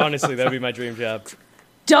awesome. honestly, that'd be my dream job.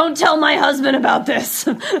 Don't tell my husband about this.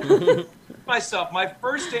 My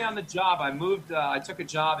first day on the job, I took a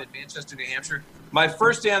job in Manchester, New Hampshire. My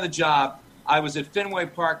first day on the job, I was at Fenway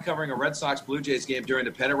Park covering a Red Sox Blue Jays game during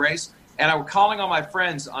the pennant race. And I was calling all my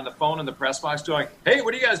friends on the phone in the press box going, hey,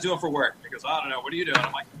 what are you guys doing for work? He goes, I don't know. What are you doing?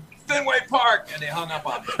 I'm like, Fenway Park. And they hung up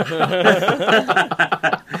on me.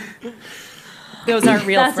 Those aren't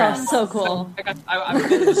real That friends. sounds so cool. I've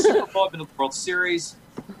been to the Super Bowl. I've been to the World Series.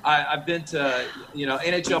 I've been to,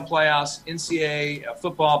 NHL playoffs, NCAA,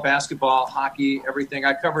 football, basketball, hockey, everything.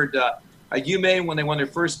 I covered UMaine when they won their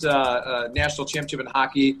first national championship in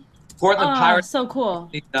hockey. Portland Pirates. So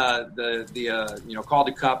cool. The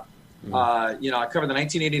Calder Cup. I covered the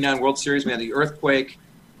 1989 World Series. We had the earthquake.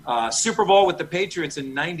 Super Bowl with the Patriots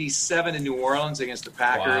in '97 in New Orleans against the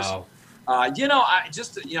Packers. Wow. I've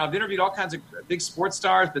interviewed all kinds of big sports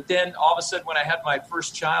stars, but then all of a sudden when I had my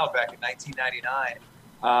first child back in 1999,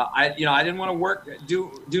 I didn't want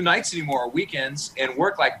to do nights anymore, or weekends, and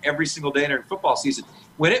work like every single day during football season.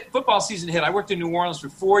 When football season hit, I worked in New Orleans for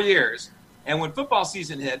 4 years, and when football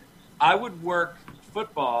season hit, I would work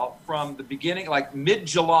football from the beginning, like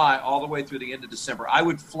mid-July, all the way through the end of December. I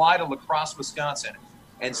would fly to La Crosse, Wisconsin,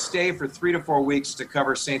 and stay for 3 to 4 weeks to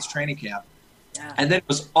cover Saints training camp. Yeah. And then it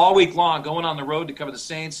was all week long going on the road to cover the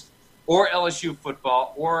Saints or LSU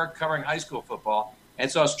football or covering high school football. And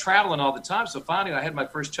so I was traveling all the time. So finally I had my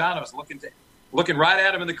first child. I was looking right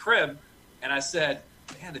at him in the crib, and I said,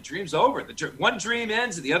 man, the dream's over. One dream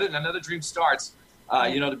ends and another dream starts.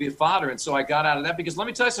 To be a father. And so I got out of that because let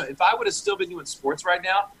me tell you something. If I would have still been doing sports right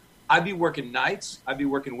now, I'd be working nights. I'd be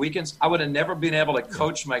working weekends. I would have never been able to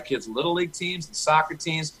coach my kids' little league teams and soccer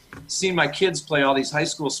teams, seen my kids play all these high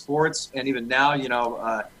school sports. And even now,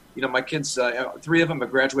 my kids, 3 of them have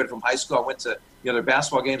graduated from high school. I went to, their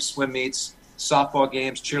basketball games, swim meets, softball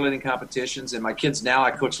games, cheerleading competitions. And my kids now,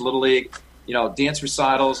 I coach little league, dance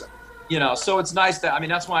recitals, so it's nice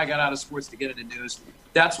that's why I got out of sports to get into news.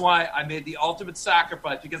 That's why I made the ultimate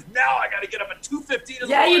sacrifice, because now I got to get up at 2:15 in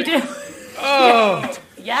the morning. You do. Oh.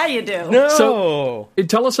 Yeah, you do. No. So,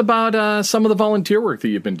 tell us about some of the volunteer work that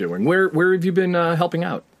you've been doing. Where have you been helping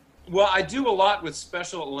out? Well, I do a lot with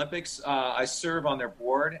Special Olympics. I serve on their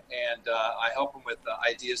board, and I help them with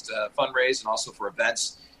ideas to fundraise and also for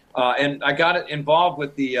events. And I got involved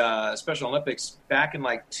with the Special Olympics back in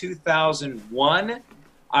 2001.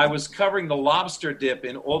 I was covering the lobster dip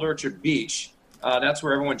in Old Orchard Beach. That's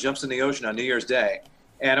where everyone jumps in the ocean on New Year's Day.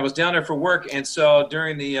 And I was down there for work. And so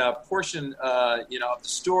during the portion, of the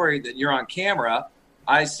story that you're on camera,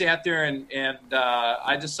 I sat there and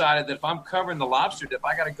I decided that if I'm covering the lobster dip,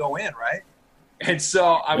 I got to go in, right? And so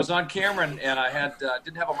I was on camera and I had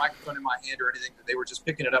didn't have a microphone in my hand or anything. But they were just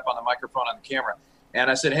picking it up on the microphone on the camera. And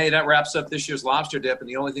I said, hey, that wraps up this year's lobster dip, and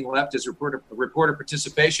the only thing left is reporter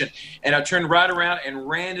participation. And I turned right around and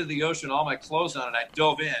ran into the ocean, all my clothes on, and I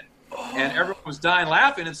dove in. And everyone was dying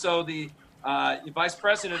laughing. And so the vice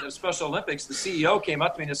president of Special Olympics, the CEO, came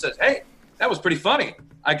up to me and says, hey, that was pretty funny.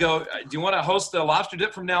 I go, do you want to host the lobster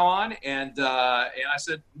dip from now on? And I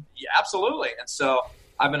said, yeah, absolutely. And so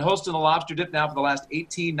I've been hosting the lobster dip now for the last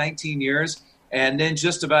 18, 19 years. And then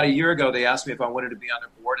just about a year ago, they asked me if I wanted to be on their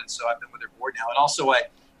board, and so I've been with their board now. And also, I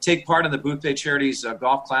take part in the Boothbay Charities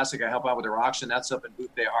Golf Classic. I help out with their auction. That's up in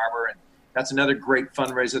Boothbay Harbor, and that's another great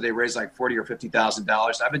fundraiser. They raise like $40,000 or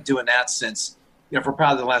 $50,000. I've been doing that since, for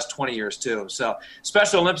probably the last 20 years too. So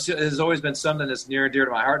Special Olympics has always been something that's near and dear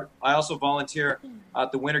to my heart. I also volunteer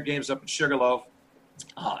at the Winter Games up in Sugarloaf,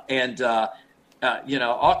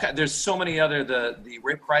 there's so many other the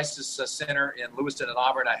Rape Crisis Center in Lewiston and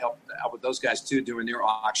Auburn. I help out with those guys too, doing their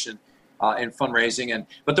auction and fundraising.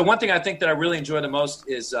 But the one thing I think that I really enjoy the most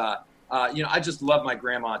is, I just love my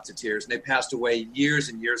grandma to tears, and they passed away years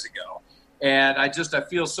and years ago. And I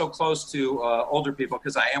feel so close to older people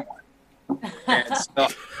because I am one.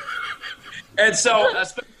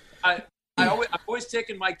 I've always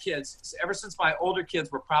taken my kids, ever since my older kids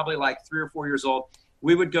were probably like 3 or 4 years old.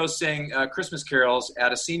 We would go sing Christmas carols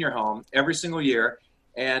at a senior home every single year,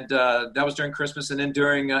 and that was during Christmas. And then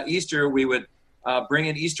during Easter, we would bring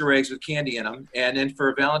in Easter eggs with candy in them. And then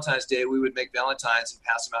for Valentine's Day, we would make Valentines and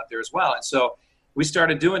pass them out there as well. And so we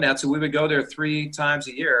started doing that. So we would go there 3 times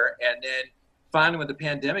a year. And then finally, when the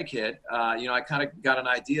pandemic hit, I kind of got an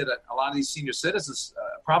idea that a lot of these senior citizens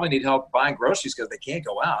probably need help buying groceries because they can't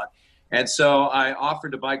go out. And so I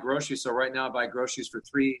offered to buy groceries. So right now I buy groceries for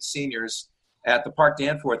 3 seniors at the Park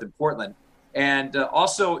Danforth in Portland. And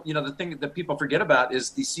also, the thing that people forget about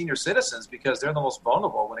is the senior citizens, because they're the most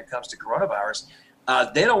vulnerable when it comes to coronavirus.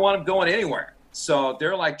 They don't want them going anywhere. So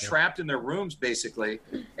they're like trapped in their rooms, basically.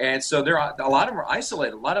 And so a lot of them are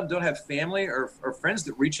isolated. A lot of them don't have family or friends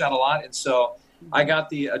that reach out a lot. And so I got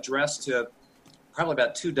the address to probably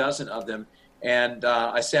about 24 of them. And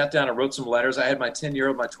I sat down and wrote some letters. I had my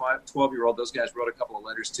 10-year-old, my 12-year-old. Those guys wrote a couple of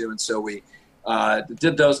letters too. And so we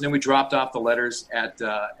did those, and then we dropped off the letters at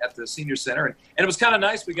the senior center, and it was kind of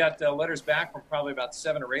nice. We got letters back from probably about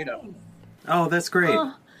 7 or 8 of them. Oh, that's great.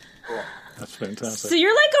 Oh. Cool. That's fantastic. So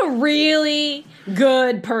you're like a really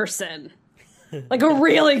good person. Like a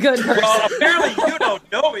really good person. Well, apparently you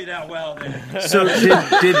don't know me that well then. So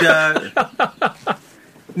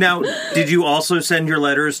now, did you also send your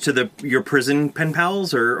letters to your prison pen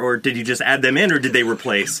pals, or did you just add them in, or did they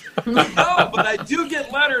replace? No, but I do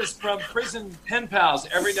get letters from prison pen pals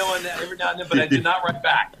every now and then, but I do not write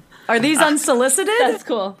back. Are these unsolicited? That's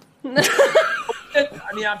cool.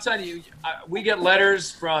 I mean, I'm telling you, we get letters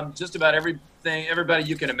from just about everybody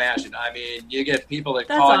you can imagine. I mean, you get people that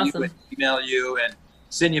call awesome. you and email you and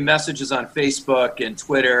send you messages on Facebook and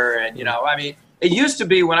Twitter. And, it used to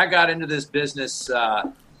be when I got into this business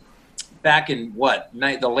back in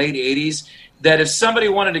the late 80s, that if somebody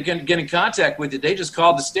wanted to get in contact with you, they just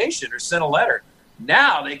called the station or sent a letter.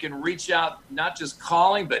 Now they can reach out, not just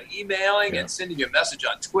calling, but emailing and sending you a message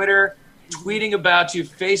on Twitter, tweeting about you,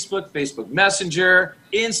 Facebook Messenger,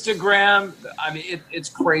 Instagram. I mean, it's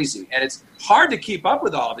crazy. And it's hard to keep up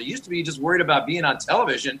with all of it. It used to be just worried about being on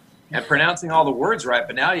television and pronouncing all the words right,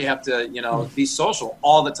 but now you have to, be social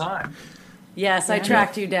all the time. Yes, I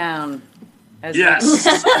tracked you down. Yes.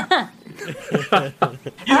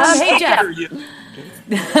 Hey, Jeff.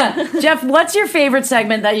 Jeff, what's your favorite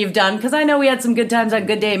segment that you've done? Because I know we had some good times on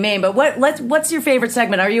Good Day Maine, but what's your favorite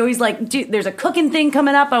segment? Are you always like, there's a cooking thing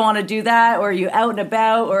coming up, I want to do that, or are you out and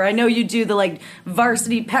about? Or I know you do the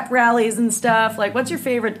varsity pep rallies and stuff. What's your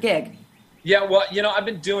favorite gig? Yeah, well, I've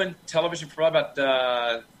been doing television for about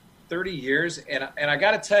 30 years, and I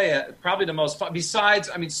got to tell you, probably the most fun.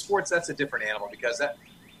 Besides, sports, that's a different animal, because that.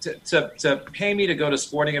 To pay me to go to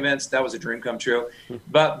sporting events, that was a dream come true.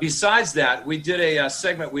 But besides that, we did a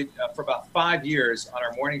segment for about 5 years on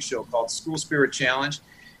our morning show called School Spirit Challenge.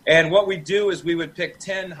 And what we do is we would pick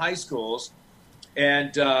 10 high schools,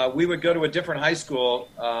 and we would go to a different high school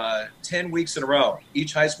 10 weeks in a row,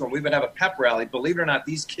 each high school. And we would have a pep rally. Believe it or not,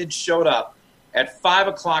 these kids showed up at 5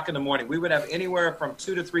 o'clock in the morning. We would have anywhere from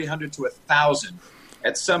 200 to 300 to 1,000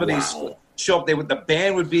 at some of these schools. Show up. The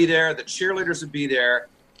band would be there. The cheerleaders would be there.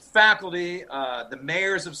 Faculty, the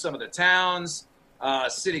mayors of some of the towns,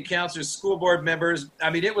 city councilors, school board members.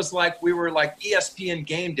 It was like we were like ESPN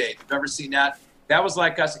Game Day. If you've ever seen that, that was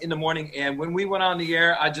like us in the morning. And when we went on the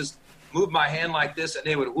air, I just moved my hand like this, and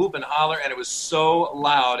they would whoop and holler, and it was so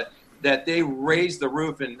loud that they raised the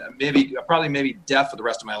roof, and probably made me deaf for the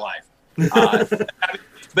rest of my life.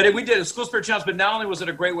 But we did a School Spirit Challenge. But not only was it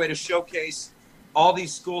a great way to showcase all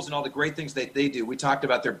these schools and all the great things that they do. We talked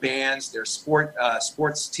about their bands, their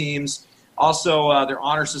sports teams, also their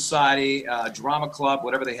honor society, drama club,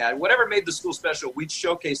 whatever they had. Whatever made the school special, we'd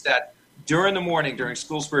showcase that during the morning, during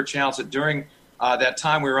School Spirit Challenge. So during that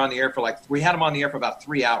time we were on the air we had them on the air for about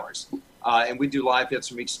 3 hours. And we'd do live hits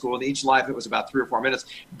from each school, and each live hit was about 3 or 4 minutes.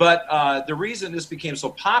 But the reason this became so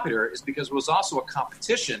popular is because it was also a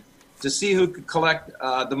competition to see who could collect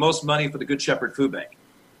the most money for the Good Shepherd Food Bank.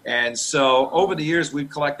 And so over the years, we've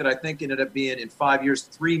collected, I think it ended up being in 5 years,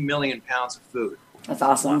 3 million pounds of food. That's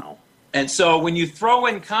awesome. Wow. And so when you throw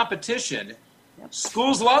in competition,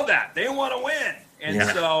 schools love that. They want to win. And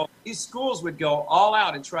so these schools would go all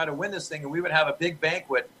out and try to win this thing. And we would have a big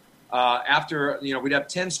banquet after, we'd have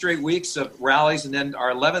 10 straight weeks of rallies. And then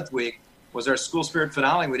our 11th week was our school spirit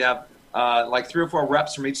finale. We'd have like 3 or 4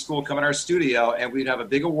 reps from each school come in our studio, and we'd have a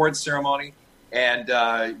big awards ceremony.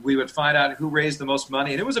 And we would find out who raised the most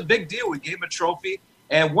money. And it was a big deal. We gave them a trophy.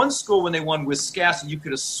 And one school, when they won Wiscasset, you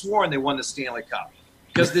could have sworn they won the Stanley Cup.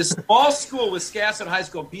 Because this small school, Wiscasset High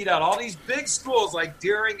School, beat out all these big schools like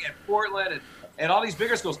Deering and Portland and all these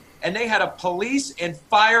bigger schools. And they had a police and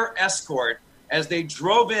fire escort as they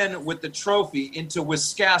drove in with the trophy into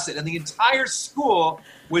Wiscasset. And the entire school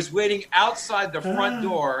was waiting outside the front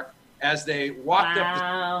door as they walked up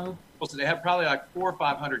the school. So they had probably like 400 or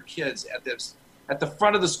 500 kids at the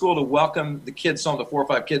front of the school to welcome the kids, some of the 4 or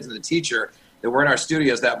 5 kids and the teacher that were in our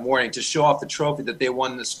studios that morning to show off the trophy that they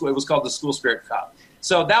won in the school. It was called the School Spirit Cup.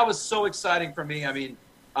 So that was so exciting for me. I mean,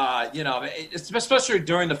 especially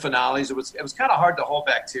during the finales, it was kind of hard to hold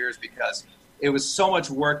back tears because it was so much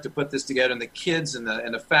work to put this together, and the kids and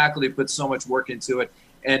the faculty put so much work into it,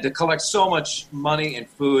 and to collect so much money and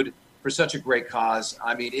food for such a great cause.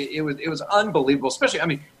 I mean, it was unbelievable. Especially, I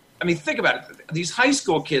mean, think about it. These high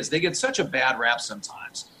school kids, they get such a bad rap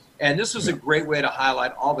sometimes, and this was a great way to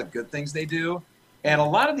highlight all the good things they do. And a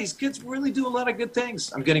lot of these kids really do a lot of good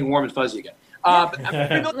things. I'm getting warm and fuzzy again. But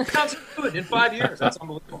 3 million pounds of food in 5 years. That's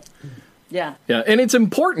unbelievable. Yeah. Yeah, and it's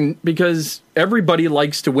important because everybody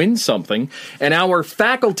likes to win something, and our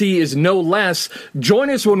faculty is no less.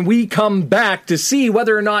 Join us when we come back to see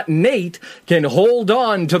whether or not Nate can hold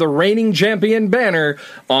on to the reigning champion banner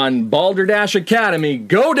on Balderdash Academy.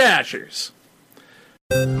 Go Dashers!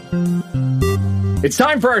 It's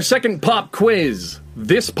time for our second pop quiz.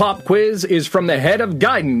 This pop quiz is from the head of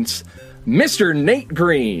guidance, Mr. Nate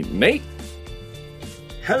Green. Nate?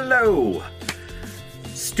 Hello,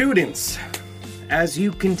 students. As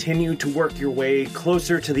you continue to work your way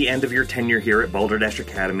closer to the end of your tenure here at Balderdash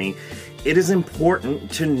Academy, it is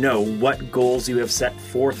important to know what goals you have set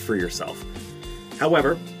forth for yourself.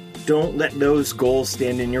 However, don't let those goals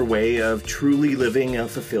stand in your way of truly living a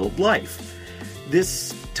fulfilled life.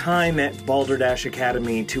 This time at Balderdash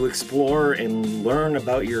Academy to explore and learn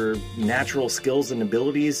about your natural skills and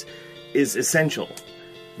abilities is essential.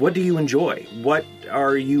 What do you enjoy? What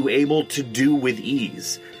are you able to do with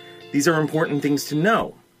ease? These are important things to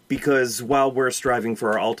know, because while we're striving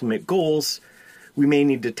for our ultimate goals, we may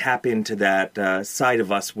need to tap into that side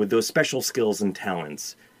of us with those special skills and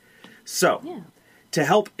talents. So, to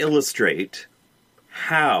help illustrate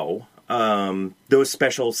how those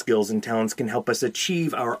special skills and talents can help us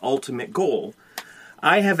achieve our ultimate goal,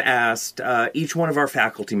 I have asked each one of our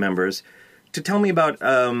faculty members to tell me about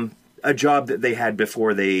a job that they had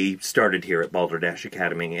before they started here at Balderdash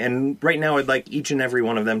Academy. And right now I'd like each and every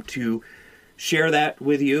one of them to share that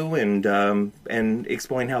with you and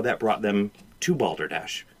explain how that brought them to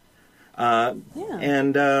Balderdash.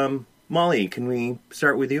 And Molly, can we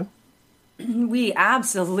start with you? We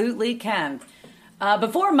absolutely can.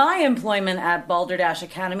 Before my employment at Balderdash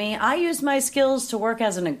Academy, I used my skills to work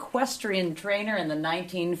as an equestrian trainer in the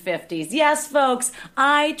 1950s. Yes, folks,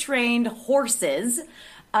 I trained horses.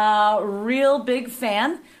 Real big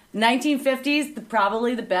fan. 1950s,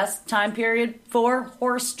 probably the best time period for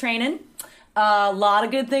horse training. A lot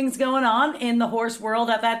of good things going on in the horse world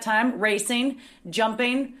at that time. Racing,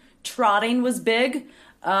 jumping, trotting was big.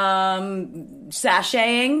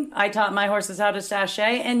 Sashaying. I taught my horses how to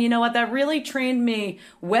sashay. And you know what? That really trained me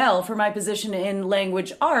well for my position in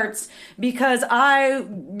language arts, because I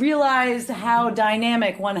realized how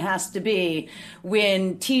dynamic one has to be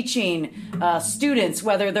when teaching students,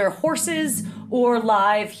 whether they're horses or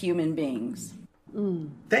live human beings.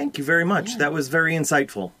 Thank you very much. That was very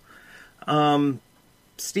insightful.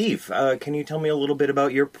 Steve, can you tell me a little bit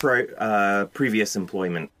about your previous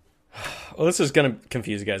employment? Well, this is going to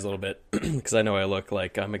confuse you guys a little bit because I know I look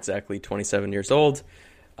like I'm exactly 27 years old,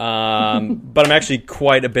 but I'm actually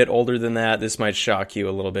quite a bit older than that. This might shock you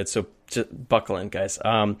a little bit, so just buckle in, guys.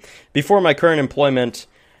 Before my current employment,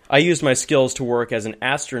 I used my skills to work as an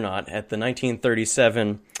astronaut at the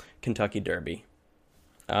 1937 Kentucky Derby.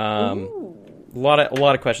 A lot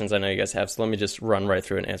of questions I know you guys have, so let me just run right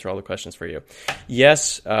through and answer all the questions for you.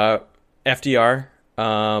 Yes, FDR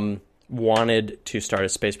wanted to start a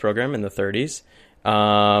space program in the 30s.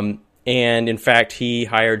 And in fact, he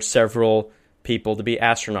hired several people to be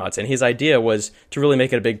astronauts. And his idea was to really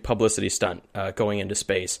make it a big publicity stunt going into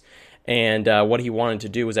space. And what he wanted to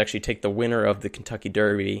do was actually take the winner of the Kentucky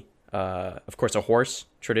Derby, of course a horse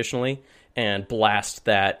traditionally, and blast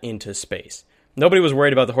that into space. Nobody was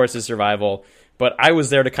worried about the horse's survival, but I was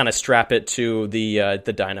there to kind of strap it to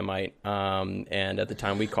the dynamite, and at the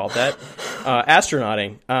time we called that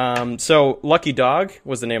astronauting. So Lucky Dog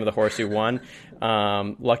was the name of the horse who won.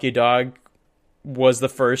 Lucky Dog was the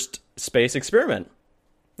first space experiment.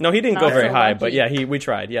 No, he didn't go very high, but yeah, we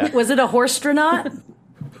tried. Yeah, Was it a horse-astronaut?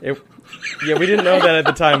 we didn't know that at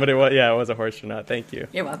the time, but it was a horse astronaut. Thank you.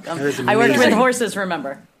 You're welcome. That is I worked with amazing. horses,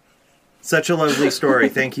 remember? Such a lovely story.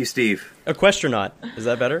 Thank you, Steve. Equestronaut. Is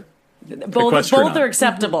that better? Both Equestronaut. are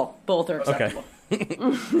acceptable. Both are acceptable.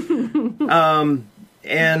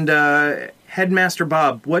 And Headmaster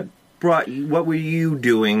Bob, what were you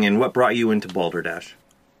doing, and what brought you into Balderdash?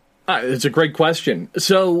 It's a great question.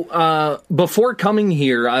 So, before coming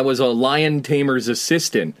here, I was a lion tamer's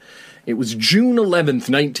assistant. It was June 11th,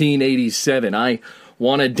 1987. I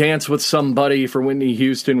Want to Dance with Somebody for Whitney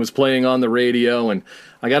Houston was playing on the radio, and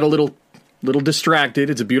I got a little distracted.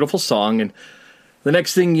 It's a beautiful song, and the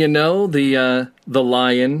next thing you know, the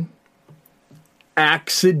lion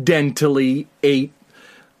accidentally ate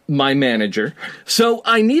my manager. So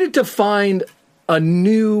I needed to find a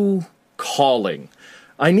new calling.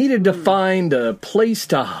 I needed to find a place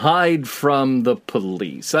to hide from the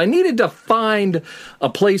police. I needed to find a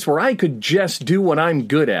place where I could just do what I'm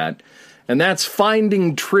good at, and that's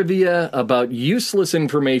finding trivia about useless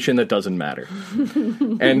information that doesn't matter.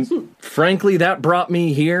 And frankly, that brought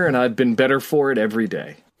me here, and I've been better for it every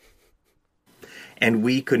day. And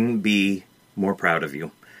we couldn't be more proud of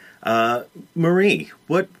you. Marie,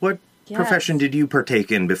 what profession did you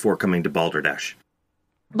partake in before coming to Balderdash?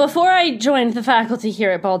 Before I joined the faculty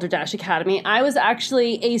here at Balderdash Academy, I was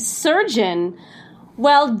actually a surgeon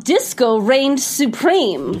while disco reigned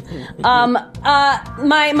supreme.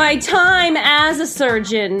 My time as a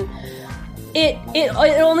surgeon, it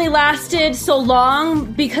only lasted so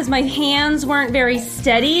long because my hands weren't very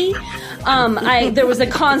steady. There was a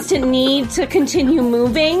constant need to continue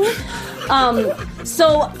moving.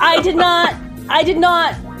 So I did not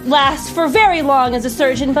last for very long as a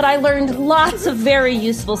surgeon, but I learned lots of very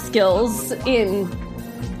useful skills in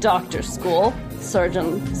doctor school,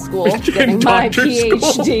 surgeon school, getting my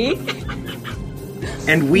PhD.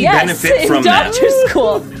 And we benefit from in doctor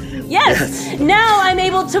school. Yes. Now I'm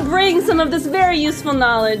able to bring some of this very useful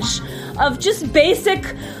knowledge of just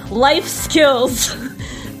basic life skills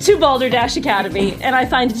to Balderdash Academy, and I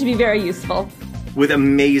find it to be very useful. With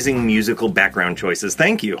amazing musical background choices.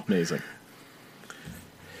 Thank you. Amazing.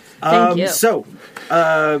 Thank you. So,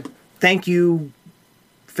 thank you,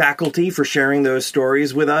 faculty, for sharing those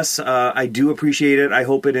stories with us. I do appreciate it. I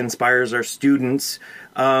hope it inspires our students.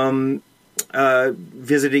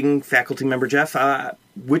 Visiting faculty member Jeff,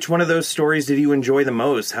 which one of those stories did you enjoy the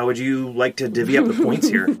most? How would you like to divvy up the points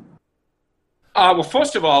here? Well,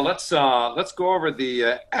 first of all, let's go over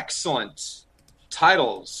the excellent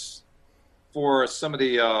titles for some of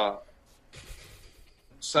the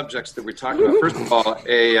subjects that we're talking about. First of all,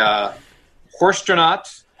 a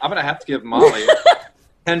horsetronaut. I'm going to have to give Molly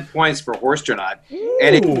 10 points for horsetronaut.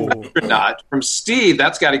 And a horsetronaut from Steve,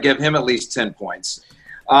 that's got to give him at least 10 points.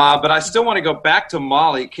 But I still want to go back to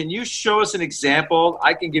Molly. Can you show us an example?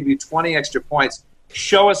 I can give you 20 extra points.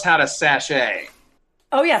 Show us how to sashay.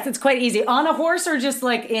 Oh, yes, it's quite easy. On a horse or just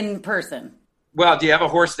like in person? Well, do you have a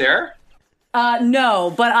horse there?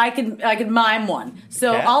 No, but I could mime one.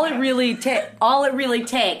 So Okay. all it really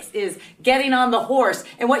takes is getting on the horse,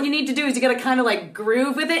 and what you need to do is you got to kind of like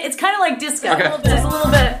groove with it. It's kind of like disco. Okay. Just a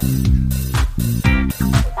little bit.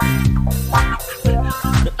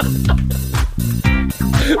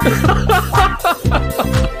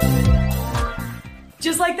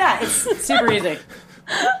 Just like that. It's super easy.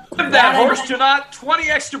 Give that horsetronaut 20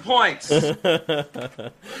 extra points. Glad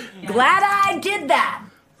I did that.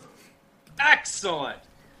 Excellent.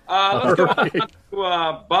 Let's go on to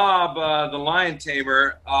Bob, the lion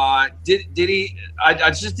tamer. Did he? I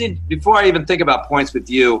just did. Before I even think about points with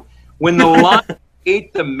you, when the lion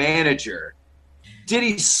ate the manager, did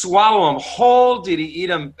he swallow him whole? Did he eat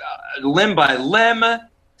him limb by limb?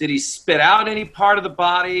 Did he spit out any part of the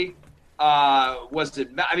body? Was it?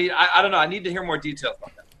 I mean, I don't know. I need to hear more details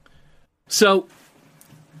about that. So,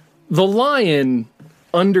 the lion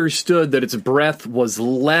understood that its breath was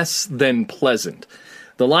less than pleasant.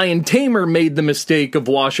 The lion tamer made the mistake of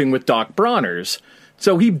washing with Doc Bronner's,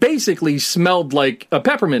 so he basically smelled like a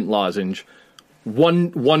peppermint lozenge.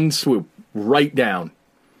 One swoop, right down.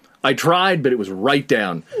 I tried, but it was right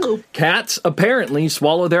down. Cats apparently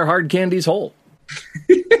swallow their hard candies whole.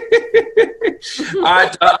 All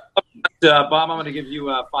right, Bob, I'm going to give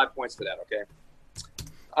you 5 points for that, okay?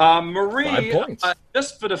 Marie, 5 points.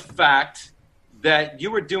 Just for the fact that you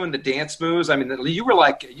were doing the dance moves, I mean, you were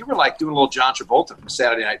like doing a little John Travolta from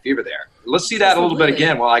Saturday Night Fever there. Let's see that a little bit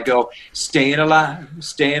again while I go, staying alive,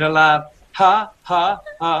 ha, ha,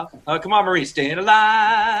 ha. Come on, Marie, staying alive.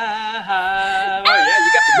 Oh, yeah,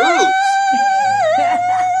 you got the moves.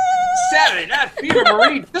 Saturday Night Fever,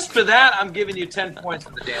 Marie. Just for that, I'm giving you 10 points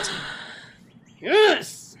for the dance move.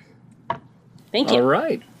 Yes. Thank you. All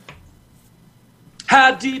right.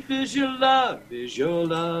 How deep is your love? Is your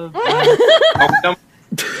love?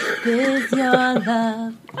 Is your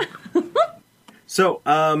love? So,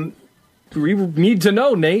 We need to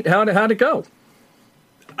know, Nate, how'd it go?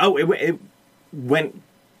 oh, it went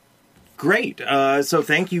great. So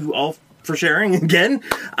thank you all for sharing again.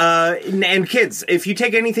 And kids, if you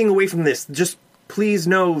take anything away from this, just please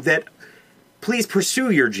know that please pursue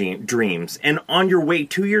your dreams. And on your way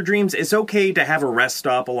to your dreams, it's okay to have a rest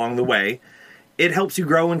stop along the way. It helps you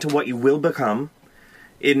grow into what you will become.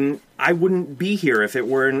 I wouldn't be here if it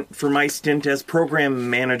weren't for my stint as program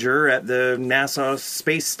manager at the NASA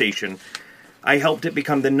Space Station. I helped it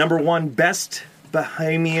become the #1 best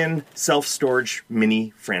Bahamian self-storage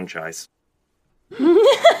mini franchise.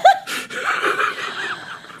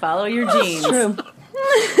 Follow your genes. True.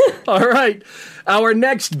 All right. Our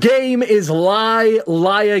next game is Lie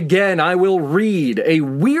Again. I will read a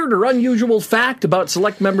weird or unusual fact about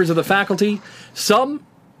select members of the faculty. Some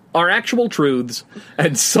are actual truths,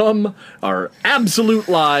 and some are absolute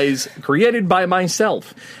lies created by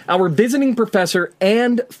myself. Our visiting professor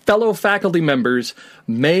and fellow faculty members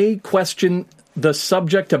may question the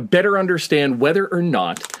subject to better understand whether or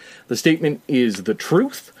not the statement is the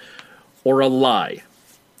truth or a lie.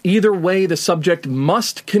 Either way, the subject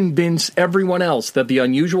must convince everyone else that the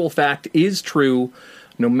unusual fact is true,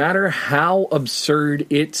 no matter how absurd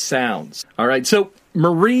it sounds. All right, so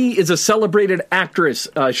Marie is a celebrated actress.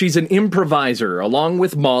 She's an improviser, along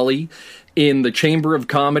with Molly, in the Chamber of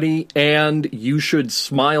Comedy and You Should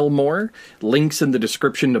Smile More. Links in the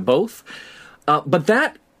description to both. But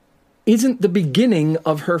that isn't the beginning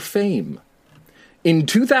of her fame. In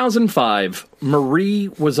 2005, Marie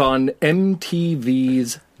was on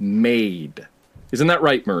MTV's Made. Isn't that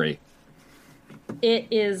right, Marie? It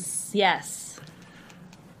is, yes.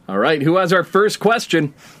 All right, who has our first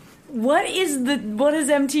question? What is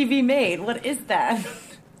MTV Made? What is that?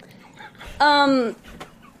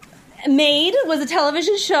 Made was a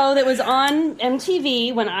television show that was on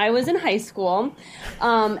MTV when I was in high school,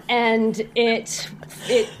 and it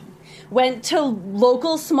went to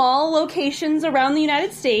local small locations around the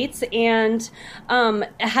United States and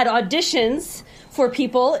had auditions for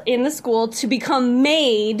people in the school to become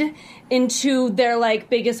made into their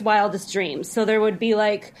biggest, wildest dreams. So there would be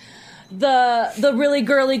the really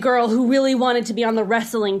girly girl who really wanted to be on the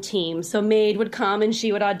wrestling team. So Maid would come and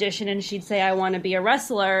she would audition and she'd say, I want to be a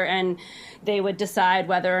wrestler, and they would decide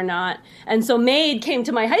whether or not. And so Maid came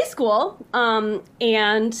to my high school,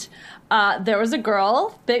 and there was a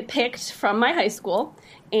girl picked from my high school,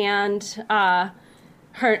 and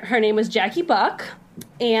her name was Jackie Buck,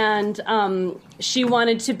 and she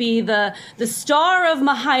wanted to be the star of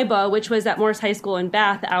Mahiba, which was at Morse High School in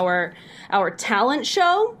Bath, our talent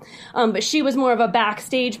show. But she was more of a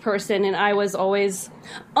backstage person, and I was always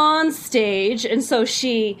on stage, and so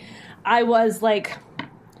I was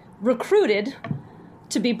recruited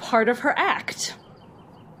to be part of her act.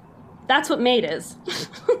 That's what Made is.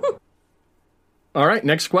 All right,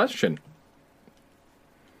 next question.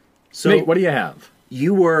 So, Nate, what do you have?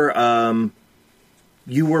 You were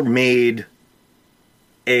made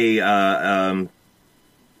a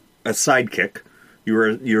sidekick. You're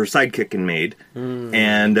a sidekick in Made,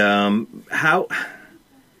 and how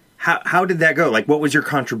did that go? What was your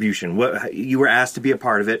contribution? What you were asked to be a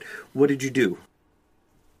part of it? What did you do?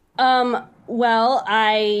 Well,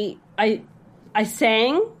 I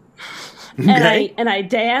sang. Okay. And I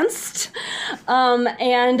danced,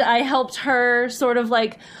 and I helped her sort of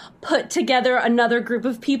put together another group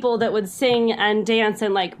of people that would sing and dance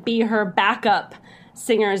and be her backup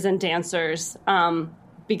singers and dancers,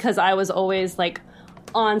 because I was always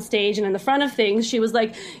on stage and in the front of things. She was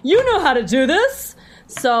like, you know how to do this.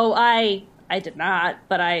 So I did not,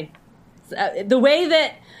 but the way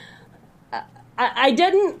that I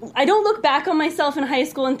don't look back on myself in high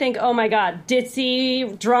school and think, oh my God,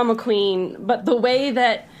 ditzy drama queen. But the way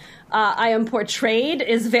that I am portrayed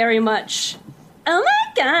is very much, oh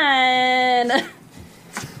my God.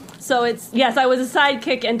 So yes, I was a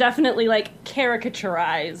sidekick and definitely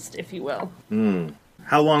caricaturized, if you will.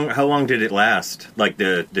 How long did it last?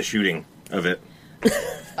 The shooting of it?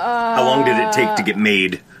 How long did it take to get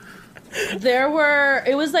made?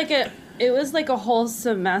 It was like a whole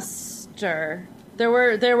semester. There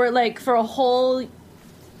were like for a whole,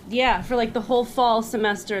 for like the whole fall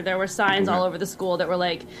semester, there were signs all over the school that were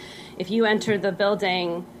like, if you enter the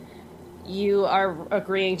building, you are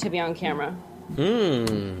agreeing to be on camera.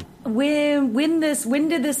 When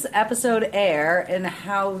did this episode air, and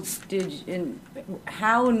how and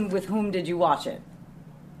with whom did you watch it?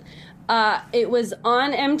 It was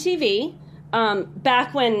on MTV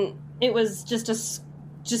back when it was just the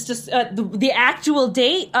actual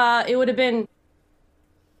date. It would have been.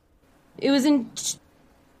 It was in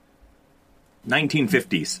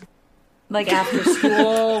 1950s. Like after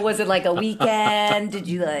school? Was it like a weekend? Did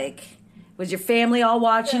you was your family all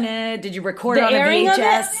watching it? Did you record it on a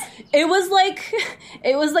VHS? It was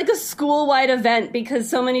like a school-wide event because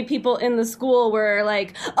so many people in the school were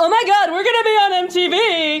like, "Oh my God, we're gonna be on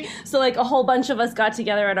MTV!" So like a whole bunch of us got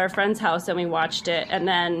together at our friend's house and we watched it. And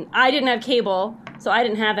then I didn't have cable, so I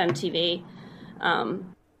didn't have MTV.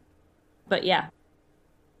 But yeah.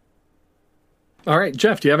 All right,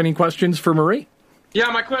 Jeff, do you have any questions for Marie? Yeah,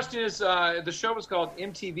 my question is, the show was called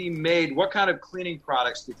MTV Made. What kind of cleaning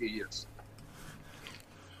products did you use?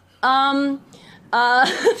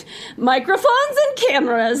 Microphones and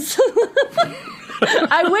cameras.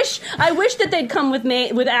 I wish that they'd come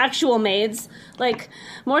with actual maids. Like,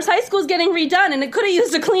 Morse High School's getting redone, and it could have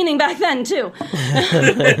used a cleaning back then, too.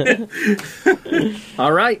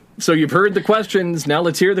 All right, so you've heard the questions. Now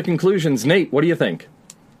let's hear the conclusions. Nate, what do you think?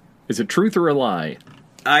 Is it truth or a lie?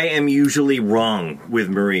 I am usually wrong with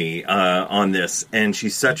Marie on this, and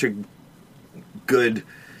she's such a good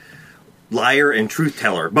liar and truth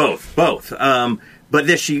teller, both. But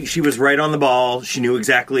this, she was right on the ball. She knew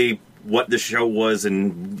exactly what the show was,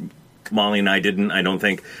 and Molly and I didn't, I don't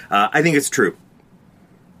think. I think it's true.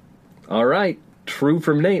 All right, true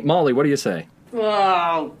from Nate. Molly, what do you say?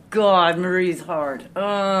 Oh, God, Marie's hard.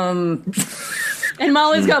 And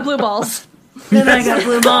Molly's got blue balls. And I got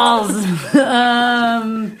blue balls.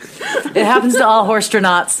 It happens to all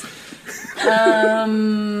horstronauts.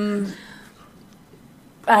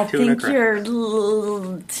 I think you're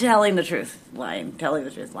telling the truth. Telling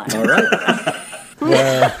the truth. Lying. All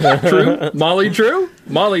right. True? Molly, true?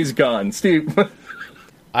 Molly's gone. Steve?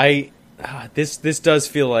 This does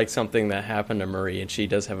feel like something that happened to Marie, and she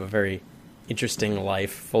does have a very interesting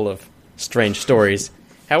life full of strange stories.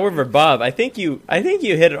 However, Bob, I think you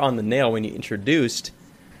hit it on the nail when you introduced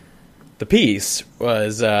the piece.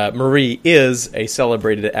 Was Marie is a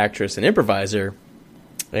celebrated actress and improviser,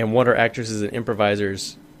 and what are actresses and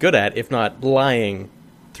improvisers good at, if not lying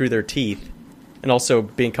through their teeth, and also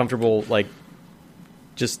being comfortable, like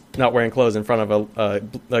just not wearing clothes in front of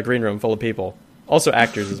a green room full of people. Also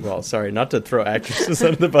actors as well. Sorry, not to throw actresses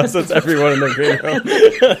under the bus. That's everyone in the green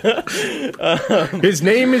room. His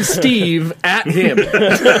name is Steve. At him.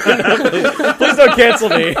 Please don't cancel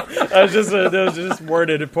me. That was just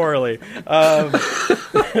worded poorly.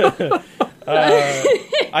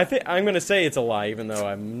 I think I'm going to say it's a lie, even though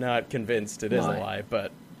I'm not convinced it is a lie.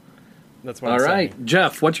 But that's what I'm saying. All right,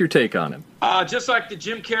 Jeff, what's your take on him? Just like the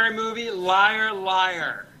Jim Carrey movie, Liar,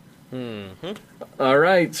 Liar. Mm-hmm. All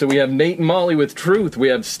right, so we have Nate and Molly with truth. We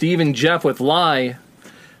have Steve and Jeff with lie.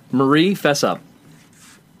 Marie, fess up.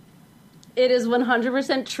 It is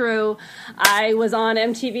 100% true. I was on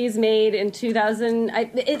MTV's Made in 2000.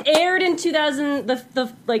 It aired in 2000,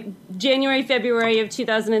 January, February of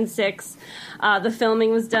 2006. The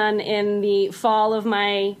filming was done in the fall of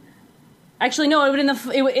my. Actually, no,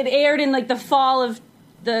 it aired in the fall of.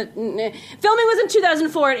 The filming was in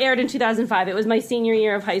 2004. It aired in 2005. It was my senior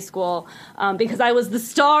year of high school because I was the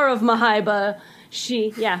star of Mahiba.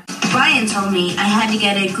 Brian told me I had to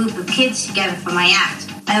get a group of kids together for my act.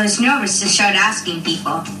 I was nervous to start asking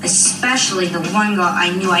people, especially the one girl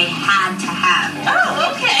I knew I had to have.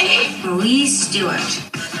 Oh, okay. Marie Stewart.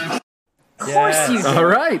 Of course you did. All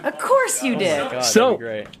right. Of course you did. God, So,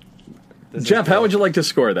 great. Jeff, how would you like to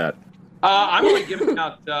score that? I'm only giving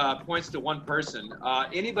out points to one person.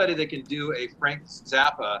 Anybody that can do a Frank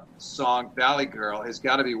Zappa song, Valley Girl, has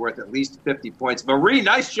got to be worth at least 50 points. Marie,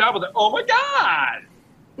 nice job with it. Oh, my God.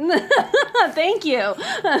 Thank you.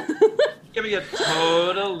 Give me a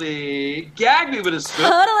totally. Gag me with a spoon.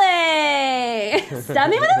 Totally.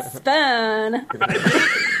 Stab me with a spoon.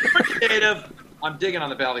 Creative. I'm digging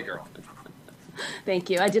on the Valley Girl.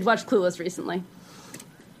 Thank you. I did watch Clueless recently.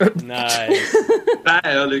 Nice.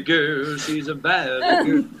 Valley Girl, she's a Valley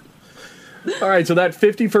Girl. All right, so that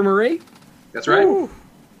 50 for Marie? That's right.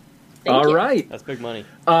 Thank you. Right. That's big money.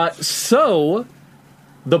 So,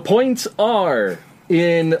 the points are,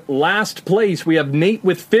 in last place, we have Nate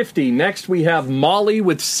with 50. Next, we have Molly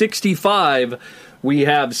with 65. we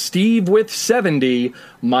have Steve with 70,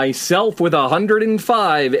 myself with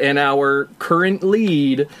 105, and our current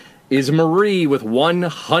lead is Marie with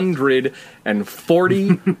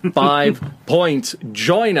 145 points.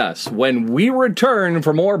 Join us when we return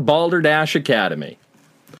for more Balderdash Academy.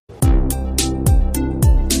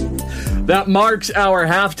 That marks our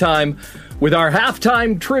halftime with our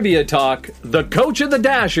halftime trivia talk, the coach of the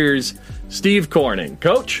Dashers, Steve Corning.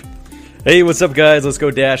 Coach? Hey, what's up, guys? Let's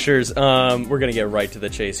go, Dashers. We're going to get right to the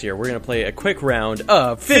chase here. We're going to play a quick round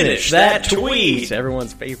of Finish That Tweet,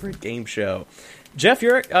 everyone's favorite game show. Jeff,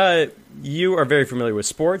 you are very familiar with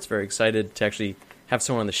sports, very excited to actually have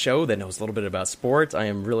someone on the show that knows a little bit about sports. I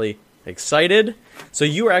am really excited. So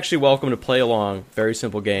you are actually welcome to play along. Very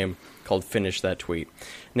simple game called Finish That Tweet.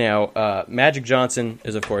 Now, Magic Johnson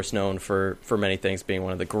is, of course, known for many things, being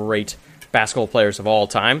one of the great basketball players of all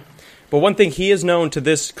time. But one thing he is known to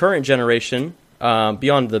this current generation,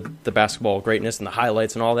 beyond the basketball greatness and the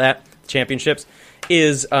highlights and all that, championships,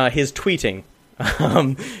 is his tweeting.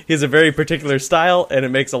 He has a very particular style, and it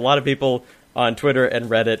makes a lot of people on Twitter and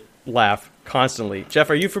Reddit laugh constantly. Jeff,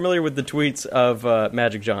 are you familiar with the tweets of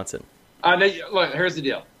Magic Johnson? No, look, here's the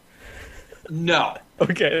deal. No.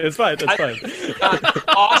 Okay, it's fine. That's fine.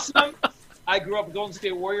 Awesome. I grew up a Golden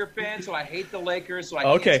State Warrior fan, so I hate the Lakers. So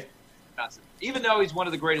I can't Johnson, even though he's one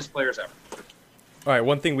of the greatest players ever. All right,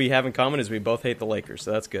 one thing we have in common is we both hate the Lakers,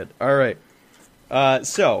 so that's good. All right.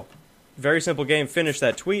 So, very simple game. Finish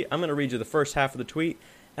that tweet. I'm going to read you the first half of the tweet,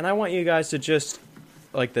 and I want you guys to just,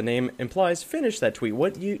 like the name implies, finish that tweet.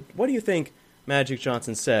 What do you think Magic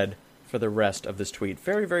Johnson said for the rest of this tweet?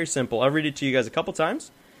 Very, very simple. I'll read it to you guys a couple times.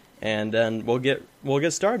 And then we'll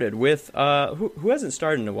get started with who hasn't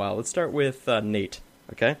started in a while. Let's start with Nate.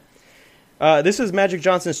 Okay, this is Magic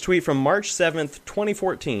Johnson's tweet from March 7th,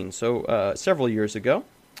 2014. So several years ago.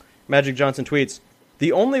 Magic Johnson tweets: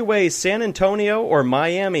 "The only way San Antonio or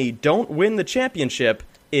Miami don't win the championship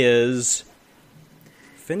is..."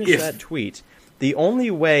 Finish that tweet. The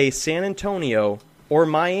only way San Antonio or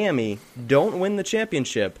Miami don't win the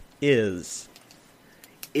championship is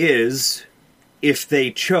if they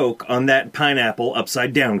choke on that pineapple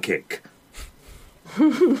upside down cake.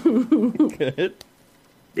 Good.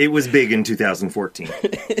 It was big in 2014.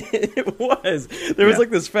 It was. There was like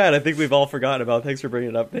this fad I think we've all forgotten about. Thanks for bringing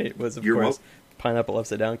it up, Nate. Was, of course, pineapple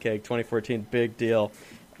upside down cake, 2014, big deal.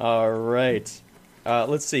 All right.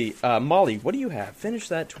 Let's see. Molly, what do you have? Finish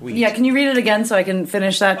that tweet. Yeah, can you read it again so I can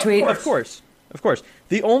finish that tweet? Of course.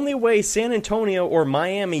 The only way San Antonio or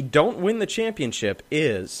Miami don't win the championship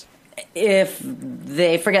is... if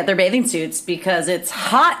they forget their bathing suits because it's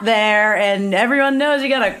hot there and everyone knows you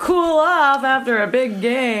gotta cool off after a big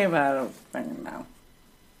game. I don't know.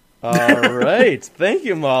 All right. Thank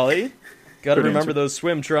you, Molly. Gotta remember those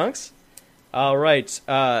swim trunks. All right.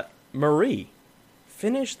 Marie,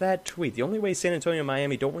 finish that tweet. The only way San Antonio and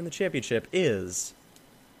Miami don't win the championship is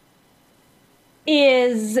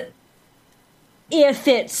if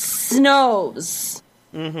it snows.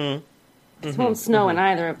 Mm-hmm. It won't snow in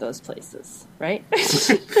either of those places, right?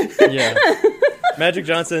 Yeah. Magic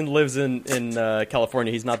Johnson lives in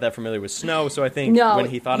California. He's not that familiar with snow, so I think when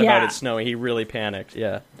he thought about it snowing, he really panicked.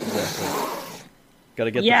 Yeah, exactly. Got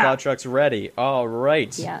to get the plow trucks ready. All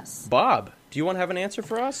right. Yes. Bob, do you want to have an answer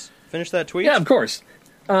for us? Finish that tweet? Yeah, of course.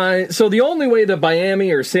 So the only way that Miami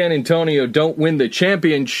or San Antonio don't win the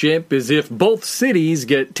championship is if both cities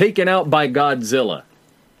get taken out by Godzilla.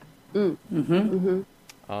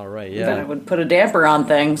 All right, yeah. That would put a damper on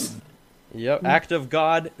things. Yep, Act of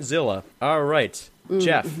Godzilla. All right.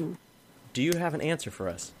 Jeff, do you have an answer for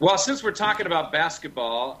us? Well, since we're talking about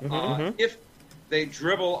basketball, if they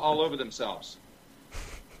dribble all over themselves.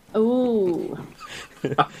 Ooh.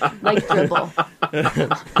 Like dribble.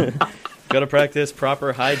 Got to practice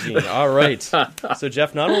proper hygiene. All right. So,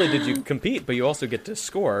 Jeff, not only did you compete, but you also get to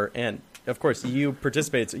score. And, of course, you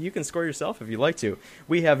participated, so you can score yourself if you'd like to.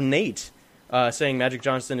 We have Nate saying Magic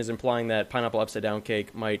Johnson is implying that pineapple upside down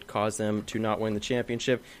cake might cause them to not win the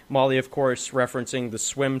championship. Molly, of course, referencing the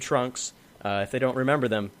swim trunks. If they don't remember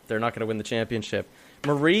them, they're not going to win the championship.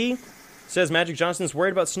 Marie says Magic Johnson's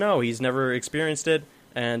worried about snow. He's never experienced it,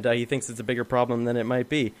 and he thinks it's a bigger problem than it might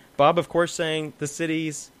be. Bob, of course, saying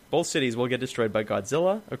both cities will get destroyed by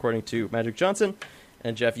Godzilla, according to Magic Johnson.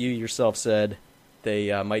 And Jeff, you yourself said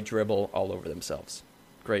they might dribble all over themselves.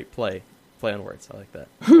 Great play on words. I like that.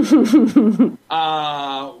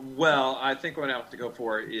 Well, I think what I have to go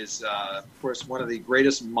for is, of course, one of the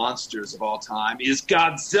greatest monsters of all time is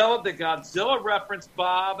Godzilla. The Godzilla reference,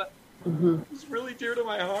 Bob, is really dear to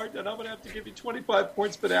my heart, and I'm going to have to give you 25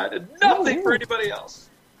 points for that and nothing for anybody else.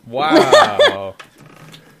 Wow.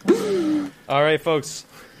 All right, folks.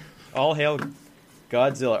 All hail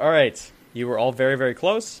Godzilla. All right. You were all very, very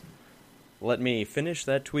close. Let me finish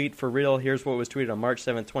that tweet for real. Here's what was tweeted on March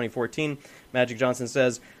 7th, 2014. Magic Johnson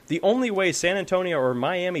says, the only way San Antonio or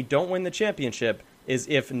Miami don't win the championship is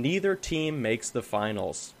if neither team makes the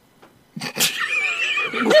finals.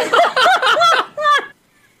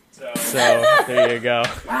 So, there you go.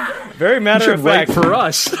 Very matter of fact. For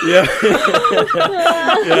us. Yeah.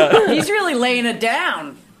 He's really laying it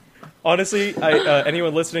down. Honestly,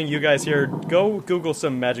 anyone listening, you guys here, go Google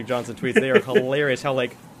some Magic Johnson tweets. They are hilarious. How,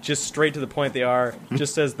 just straight to the point they are.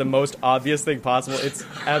 Just as the most obvious thing possible. It's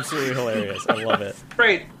absolutely hilarious. I love it.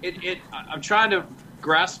 Great. I'm trying to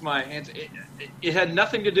grasp my hands. It had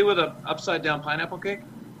nothing to do with an upside-down pineapple cake?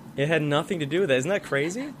 It had nothing to do with that. Isn't that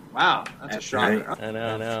crazy? Wow. That's a shocker. Right.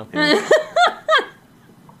 I know.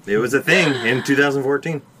 It was a thing in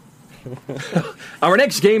 2014. Our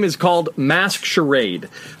next game is called Mask Charade.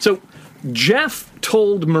 So, Jeff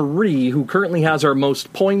told Marie, who currently has our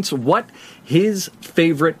most points, what his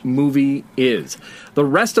favorite movie is. The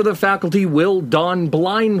rest of the faculty will don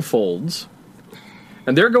blindfolds,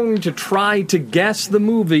 and they're going to try to guess the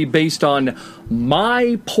movie based on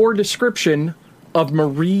my poor description of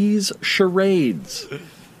Marie's charades.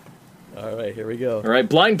 All right, here we go. All right,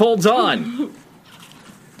 blindfolds on.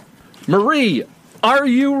 Marie, are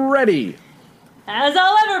you ready? As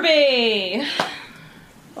I'll ever be.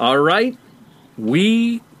 All right,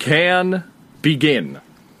 we can begin.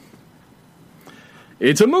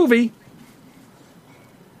 It's a movie.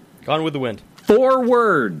 Gone with the Wind. 4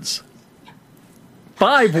 words.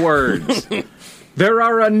 5 words. There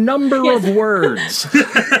are a number of words.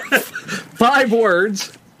 5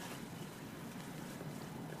 words.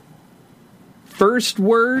 First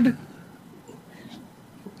word.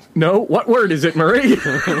 No, what word is it, Marie?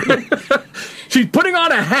 She's putting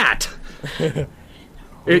on a hat.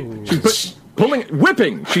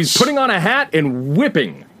 Whipping. She's putting on a hat and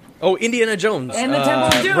whipping. Oh, Indiana Jones. And the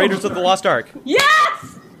Temple of Doom. Raiders of the Lost Ark. Yes!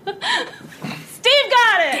 Steve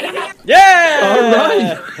got it! Yeah! All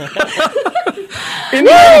right.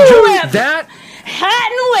 Indiana Jones,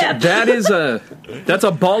 Hat and whip! that's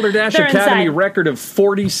a Balderdash They're Academy inside. record of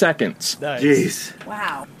 40 seconds. Nice. Jeez.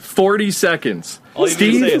 Wow. 40 seconds. All you need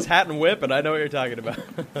Steve, to say is hat and whip, and I know what you're talking about.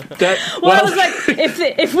 Well, I was like,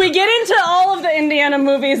 if we get into all of the Indiana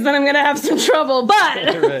movies, then I'm going to have some trouble,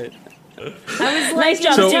 but... Right. Nice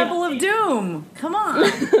job, The Steve. Temple of Doom. Come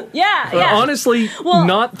on. Yeah. honestly, Well-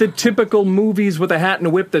 not the typical movies with a hat and a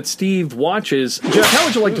whip that Steve watches. Jeff, how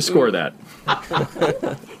would you like to score that?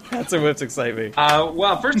 Hats and whips excite me.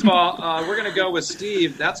 Well, first of all, we're going to go with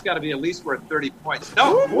Steve. That's got to be at least worth 30 points.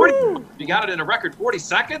 No, 40 points. You got it in a record 40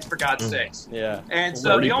 seconds, for God's sakes. Yeah. And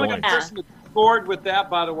so 40 the only points. person that scored with that,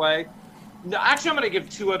 by the way, no, actually, I'm going to give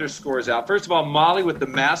 2 other scores out. First of all, Molly with the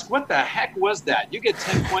mask. What the heck was that? You get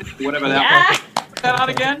 10 points for whatever that was. Put that on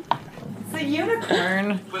again. It's a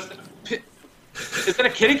unicorn. Is it a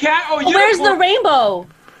kitty cat? Oh, Where's the unicorn. rainbow?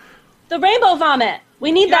 The rainbow vomit.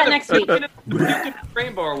 We need that next week.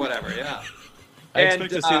 Rainbow or whatever, yeah. I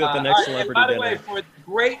expect to see that the next and celebrity by the dinner. way, for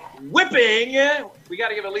great whipping, we got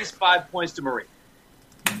to give at least 5 points to Marie.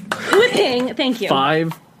 Whipping. Thank you.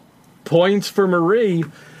 5 points for Marie.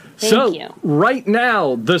 Thank you. Right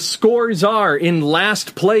now, the scores are, in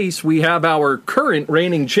last place, we have our current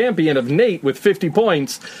reigning champion of Nate with 50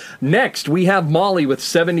 points. Next, we have Molly with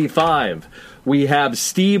 75. We have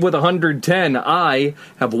Steve with 110. I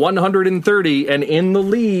have 130. And in the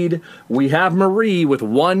lead, we have Marie with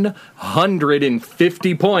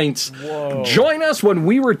 150 points. Whoa. Join us when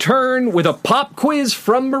we return with a pop quiz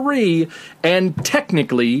from Marie and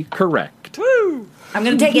technically correct. I'm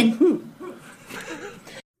going to take it.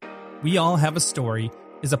 We All Have a Story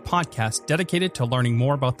is a podcast dedicated to learning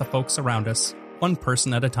more about the folks around us, one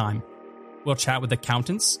person at a time. We'll chat with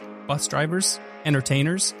accountants, bus drivers,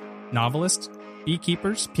 entertainers, novelists,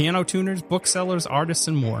 beekeepers, piano tuners, booksellers, artists,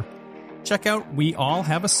 and more. Check out We All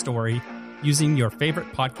Have a Story using your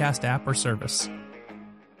favorite podcast app or service.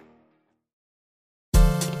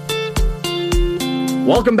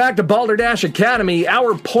 Welcome back to Balderdash Academy.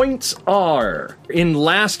 Our points are, in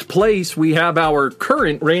last place, we have our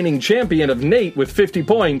current reigning champion of Nate with 50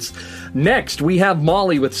 points. Next, we have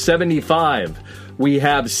Molly with 75. We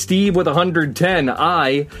have Steve with 110.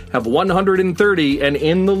 I have 130. And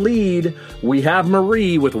in the lead, we have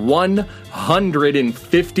Marie with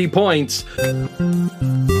 150 points.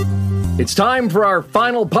 It's time for our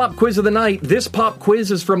final pop quiz of the night. This pop quiz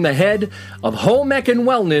is from the head of Home Ec and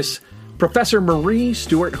Wellness, Professor Marie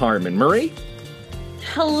Stewart Harmon. Marie?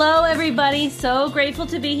 Hello, everybody. So grateful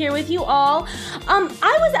to be here with you all.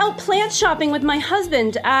 I was out plant shopping with my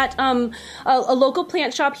husband at a local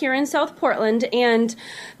plant shop here in South Portland, and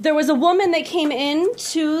there was a woman that came in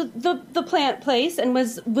to the plant place and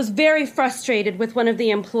was very frustrated with one of the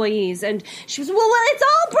employees. And she was, well, it's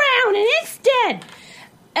all brown and it's dead.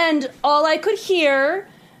 And all I could hear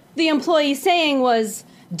the employee saying was,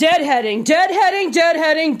 deadheading, deadheading,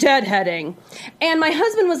 deadheading, deadheading. And my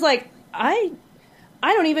husband was like, I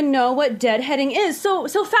don't even know what deadheading is. So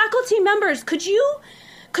faculty members, could you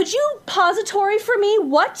pository for me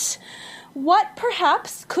what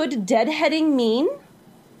perhaps could deadheading mean?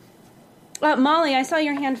 Molly, I saw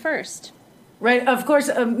your hand first. Right, of course,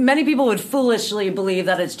 many people would foolishly believe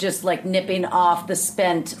that it's just like nipping off the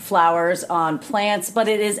spent flowers on plants, but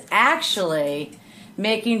it is actually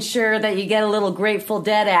making sure that you get a little Grateful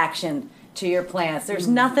Dead action to your plants. There's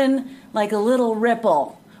nothing like a little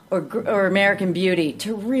ripple or American Beauty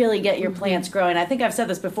to really get your plants growing. I think I've said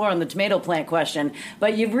this before on the tomato plant question,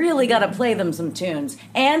 but you've really got to play them some tunes.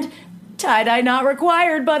 And tie-dye not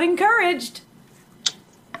required, but encouraged.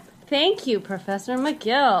 Thank you, Professor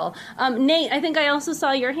McGill. Nate, I think I also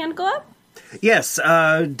saw your hand go up. Yes,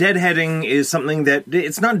 deadheading is something that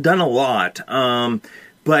it's not done a lot,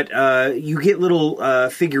 but you get little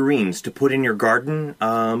figurines to put in your garden,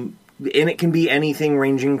 and it can be anything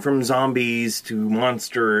ranging from zombies to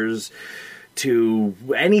monsters to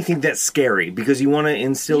anything that's scary, because you want to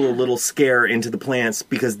instill a little scare into the plants,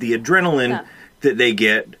 because the adrenaline that they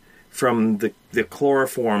get from the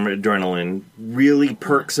chloroform adrenaline really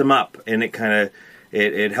perks them up, and it kind of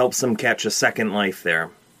it helps them catch a second life there.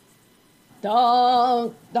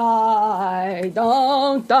 Don't die,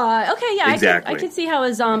 don't die. Okay, yeah, exactly. I could see how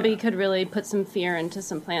a zombie could really put some fear into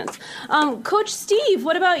some plants. Coach Steve,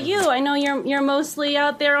 what about you? I know you're mostly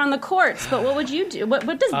out there on the courts, but what would you do? What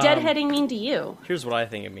does deadheading mean to you? Here's what I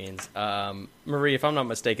think it means. Marie, if I'm not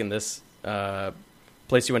mistaken, this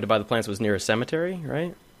place you went to buy the plants was near a cemetery,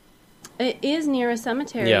 right? It is near a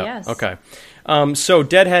cemetery, yes. Okay. So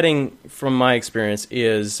deadheading, from my experience,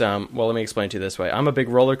 is, well, let me explain it to you this way. I'm a big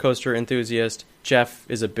roller coaster enthusiast. Jeff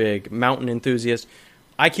is a big mountain enthusiast.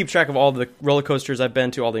 I keep track of all the roller coasters I've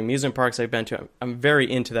been to, all the amusement parks I've been to. I'm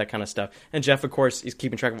very into that kind of stuff. And Jeff, of course, is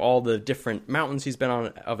keeping track of all the different mountains he's been on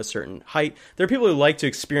of a certain height. There are people who like to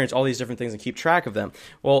experience all these different things and keep track of them.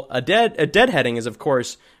 Well, a deadheading is, of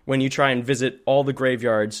course, when you try and visit all the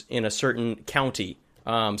graveyards in a certain county.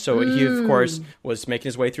 So he, of course, was making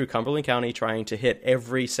his way through Cumberland County trying to hit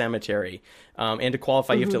every cemetery. And to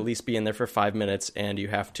qualify, you have to at least be in there for 5 minutes, and you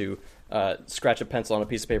have to scratch a pencil on a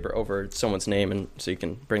piece of paper over someone's name, and so you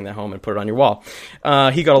can bring that home and put it on your wall.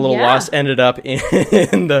 He got a little lost, ended up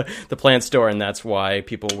in the plant store, and that's why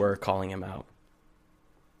people were calling him out.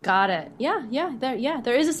 Got it. Yeah.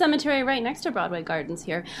 There is a cemetery right next to Broadway Gardens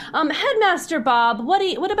here. Headmaster Bob,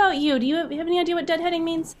 what about you? Do you have any idea what deadheading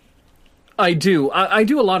means? I do. I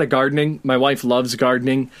do a lot of gardening. My wife loves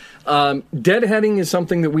gardening. Deadheading is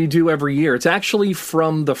something that we do every year. It's actually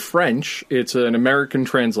from the French. It's an American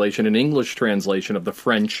translation, an English translation of the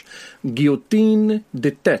French guillotine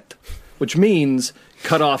de tête, which means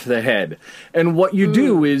cut off the head. And what you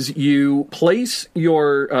do is you place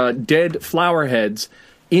your dead flower heads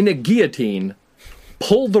in a guillotine,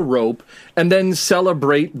 pull the rope, and then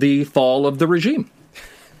celebrate the fall of the regime.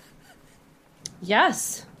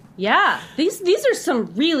 Yes. Yeah, these are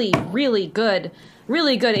some really, really good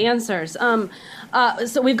answers.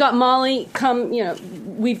 So we've got Molly.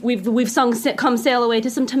 We've sung "Come Sail Away" to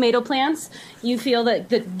some tomato plants. You feel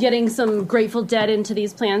that getting some Grateful Dead into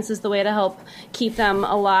these plants is the way to help keep them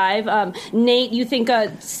alive. Nate, you think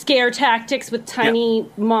scare tactics with tiny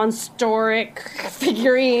monstoric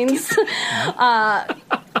figurines,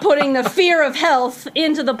 putting the fear of health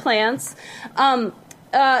into the plants.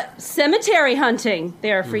 Cemetery hunting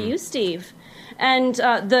there for you, Steve. And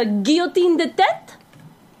the guillotine de tête,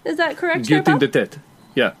 is that correct? Guillotine de tête,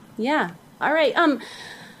 yeah. Yeah, all right.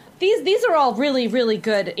 These are all really, really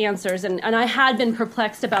good answers, and I had been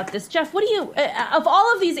perplexed about this. Jeff, what do you, of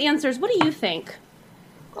all of these answers, what do you think?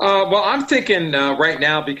 Well, I'm thinking right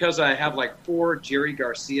now, because I have like 4 Jerry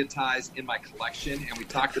Garcia ties in my collection, and we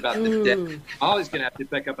talked about the dead, Molly's going to have to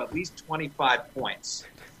pick up at least 25 points.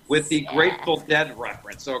 With the Grateful Dead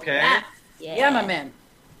reference, okay? Yeah, my man.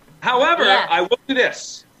 However, I will do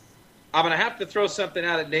this. I'm going to have to throw something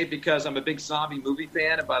out at Nate because I'm a big zombie movie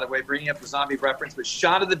fan. And by the way, bringing up the zombie reference with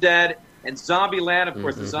Shaun of the Dead and Zombieland, of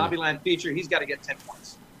course, the Zombieland feature, he's got to get 10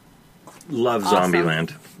 points. Love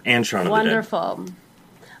Zombieland and Shaun of the Dead. Wonderful.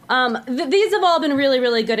 These have all been really,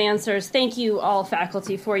 really good answers. Thank you all,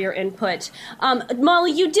 faculty, for your input.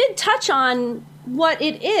 Molly, you did touch on what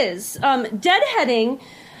it is. Deadheading,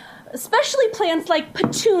 especially plants like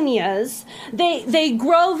petunias, they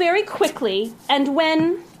grow very quickly, and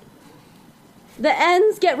when the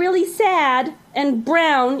ends get really sad and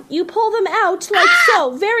brown, you pull them out like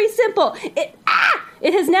so. Very simple. It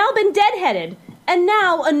has now been deadheaded, and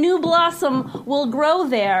now a new blossom will grow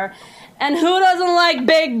there. And who doesn't like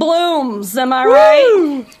big blooms? Am I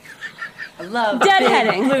right? I love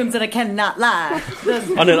deadheading big blooms, and I cannot lie.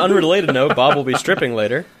 On an unrelated note, Bob will be stripping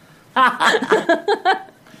later. To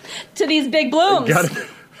these big blooms.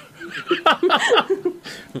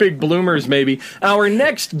 Big bloomers, maybe. Our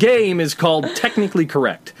next game is called Technically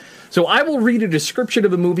Correct. So I will read a description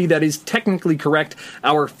of a movie that is technically correct.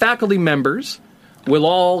 Our faculty members will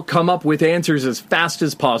all come up with answers as fast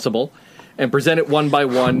as possible and present it one by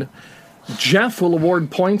one. Jeff will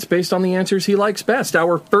award points based on the answers he likes best.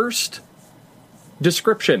 Our first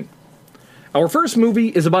description. Our first movie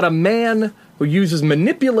is about a man who uses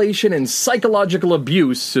manipulation and psychological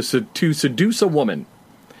abuse to seduce a woman.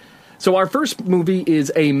 So our first movie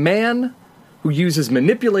is a man who uses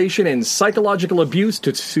manipulation and psychological abuse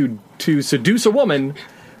to seduce a woman.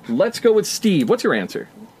 Let's go with Steve. What's your answer?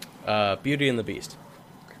 Beauty and the Beast.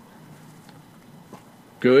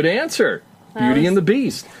 Good answer. Beauty and the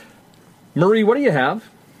Beast. Marie, what do you have?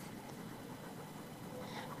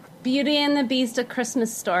 Beauty and the Beast, A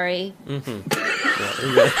Christmas Story.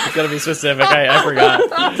 Mm-hmm. Yeah, you gotta be specific. I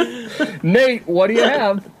forgot. Nate, what do you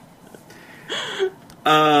have?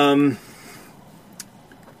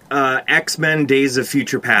 X-Men Days of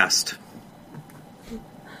Future Past.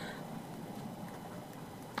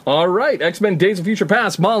 All right, X-Men Days of Future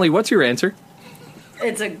Past. Molly, what's your answer?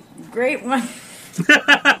 It's a great one.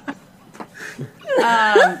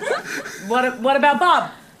 What about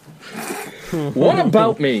Bob? What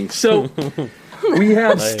about me? So we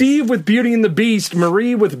have Nice. Steve with Beauty and the Beast,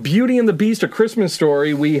 Marie with Beauty and the Beast, A Christmas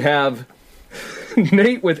Story. We have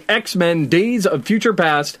Nate with X-Men Days of Future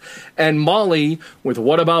Past, and Molly with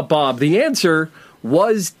What About Bob? The answer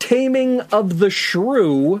was Taming of the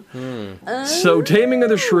Shrew. So Taming of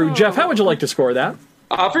the Shrew. Jeff, how would you like to score that?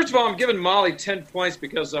 First of all, I'm giving Molly 10 points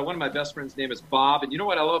because one of my best friends' name is Bob. And you know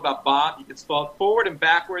what I love about Bob? You can spell it forward and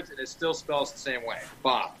backwards, and it still spells the same way.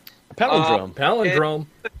 Bob. Palindrome. Palindrome.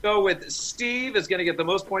 Let's go with Steve is going to get the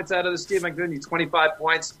most points out of this. Steve, I'm giving you 25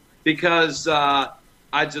 points because I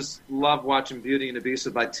just love watching Beauty and the Beast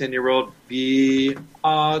with my 10-year-old. Be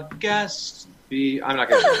a guest. I'm not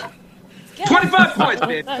going to 25 points,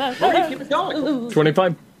 man. Marie, keep it going.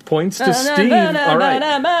 25 points to Steve. All right.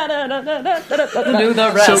 Do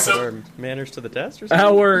the rest. So, manners to the test or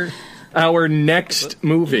something? Our next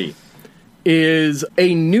movie is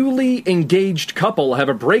a newly engaged couple have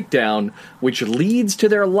a breakdown which leads to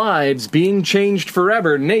their lives being changed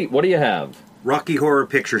forever. Nate, what do you have? Rocky Horror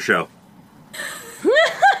Picture Show.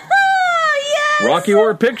 Yes! Rocky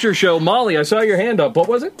Horror Picture Show. Molly, I saw your hand up. What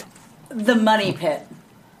was it? The Money Pit.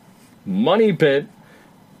 Money Pit.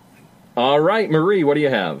 All right, Marie, what do you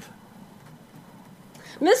have?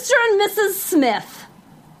 Mr. and Mrs. Smith.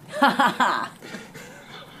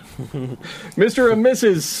 Mr. and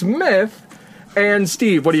Mrs. Smith. And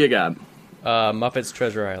Steve, what do you got? Muppets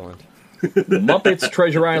Treasure Island. Muppets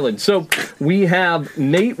Treasure Island. So we have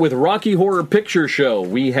Nate with Rocky Horror Picture Show.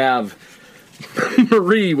 We have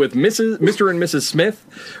Marie with Mr. and Mrs. Smith.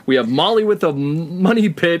 We have Molly with the Money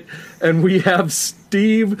Pit. And we have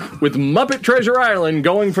Steve with Muppet Treasure Island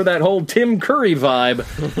going for that whole Tim Curry vibe.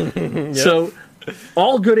 Yep. So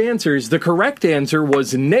all good answers. The correct answer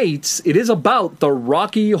was Nate's. It is about the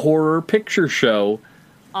Rocky Horror Picture Show.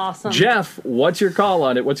 Awesome. Jeff, what's your call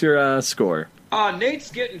on it? What's your score? Nate's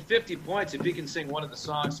getting 50 points if he can sing one of the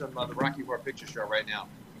songs from the Rocky Horror Picture Show right now.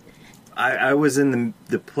 I was in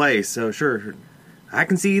the play, so sure. I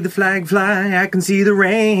can see the flag fly, I can see the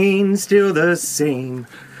rain, still the same.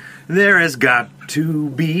 There has got to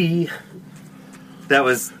be. That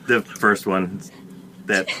was the first one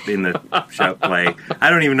that in the show play. I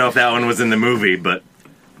don't even know if that one was in the movie, but.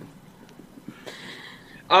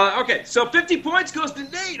 Okay, so 50 points goes to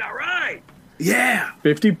Nate, all right. Yeah.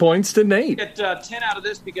 50 points to Nate. Get 10 out of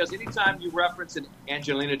this because anytime you reference an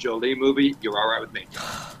Angelina Jolie movie, you're all right with me.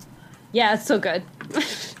 Yeah, it's so good.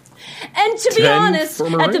 And to be 10 honest, for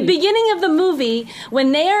Marie. at the beginning of the movie,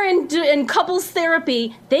 when they are in couples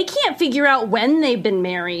therapy, they can't figure out when they've been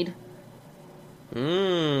married.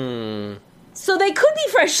 So they could be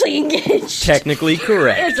freshly engaged. Technically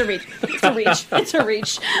correct. It's a reach. It's a reach. It's a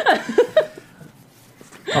reach.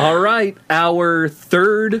 All right, our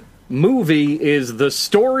third movie is The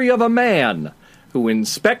Story of a Man who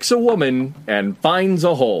inspects a woman and finds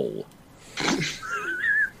a hole?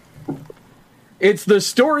 It's the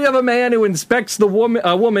story of a man who inspects a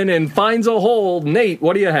woman and finds a hole. Nate,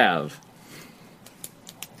 what do you have?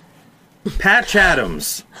 Patch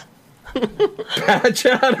Adams. Patch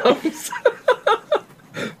Adams.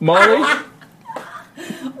 Molly?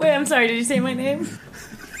 Wait, I'm sorry. Did you say my name?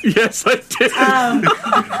 Yes, I did.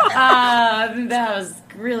 That was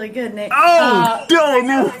really good, Nate. Oh,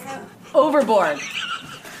 no. Overboard.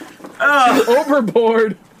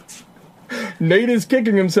 Overboard. Nate is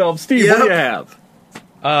kicking himself. Steve, what do you have?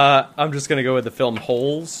 I'm just gonna go with the film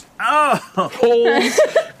Holes. Holes.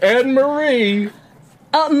 And Marie.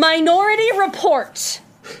 Minority Report.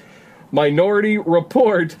 Minority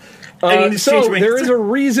Report. need to So change my there answer. is a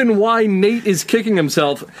reason why Nate is kicking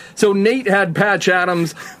himself. So Nate had Patch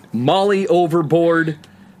Adams, Molly Overboard,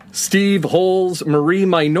 Steve Holes, Marie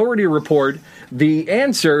Minority Report. The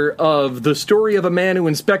answer of the story of a man who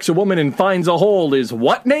inspects a woman and finds a hole is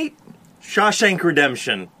what, Nate? Shawshank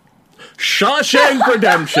Redemption. Shawshank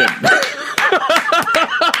Redemption.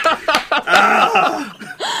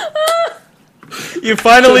 You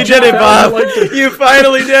finally did it, Bob. You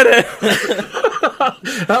finally did it.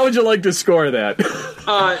 How would you like to score that?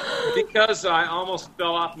 Because I almost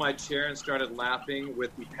fell off my chair and started laughing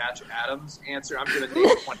with the Patch Adams answer, I'm going to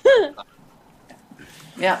name 25.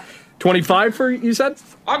 Yeah. 25 for, you said?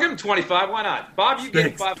 I'll give him 25. Why not? Bob, you gave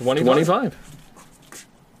him 5. 25.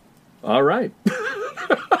 All right.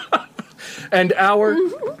 And our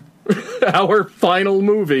final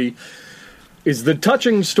movie is the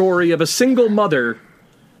touching story of a single mother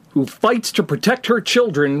who fights to protect her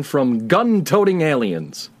children from gun-toting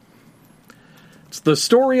aliens. It's the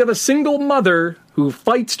story of a single mother who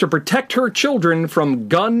fights to protect her children from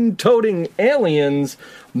gun-toting aliens.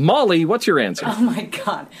 Molly, what's your answer? Oh my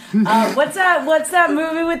god. What's that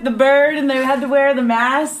movie with the bird and they had to wear the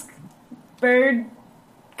mask? Bird.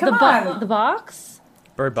 Come on. The box?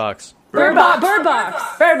 Bird Box. Bird Box. Bird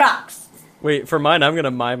Box. Bird Box. Wait, for mine, I'm gonna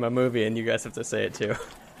mime a movie, and you guys have to say it too.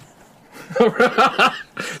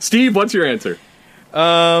 Steve, what's your answer?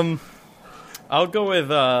 I'll go with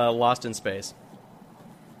Lost in Space.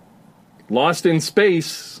 Lost in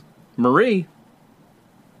Space. Marie.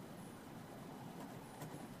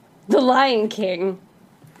 The Lion King.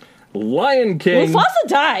 Lion King. Mufasa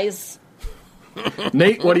dies.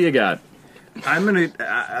 Nate, what do you got? I'm going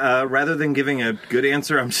to, rather than giving a good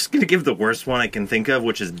answer, I'm just going to give the worst one I can think of,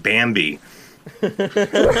 which is Bambi. Bambi.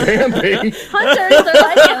 Hunters are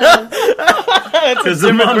like Because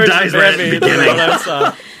the mom dies right at the beginning.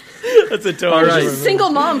 That's a total. All right. single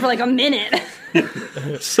mom for like a minute.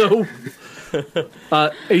 So,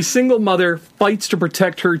 a single mother fights to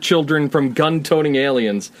protect her children from gun-toting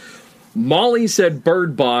aliens. Molly said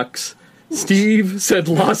Bird Box. Steve said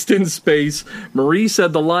Lost in Space. Marie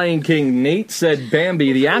said The Lion King. Nate said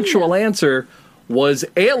Bambi. The actual answer was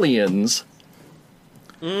Aliens.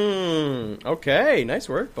 Okay, nice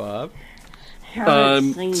work, Bob.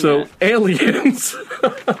 So, Aliens.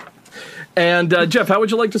 And, Jeff, how would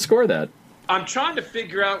you like to score that? I'm trying to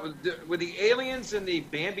figure out with the aliens in the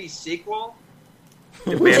Bambi sequel.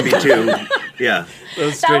 Bambi 2. Yeah.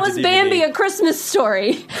 That was Bambi, A Christmas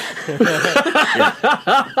Story.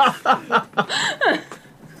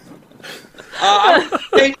 I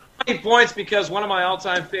take 20 points because one of my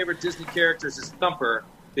all-time favorite Disney characters is Thumper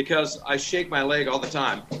because I shake my leg all the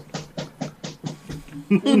time.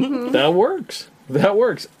 That works. That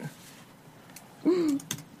works.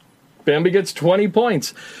 Bambi gets 20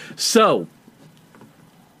 points. So,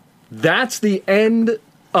 that's the end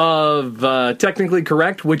of Technically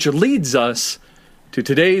Correct, which leads us to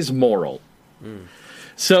today's moral.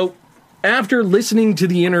 So, after listening to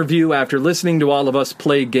the interview, after listening to all of us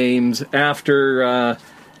play games, after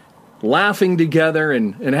laughing together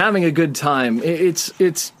and having a good time,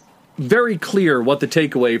 it's very clear what the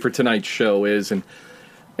takeaway for tonight's show is, and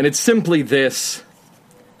it's simply this.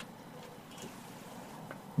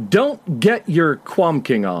 Don't get your Quam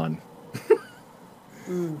King on.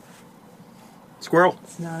 Squirrel.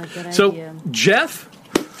 It's not a good idea. So, Jeff,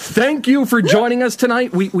 thank you for joining us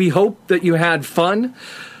tonight. We hope that you had fun.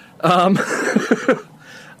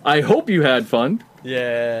 I hope you had fun.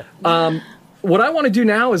 Yeah. What I want to do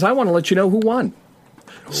now is I want to let you know who won.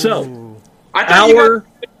 So, I thought you guys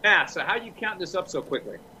did math, so how are you counting this up so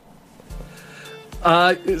quickly?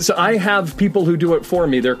 so I have people who do it for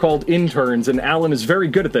me. They're called interns, and Alan is very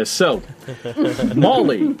good at this. So,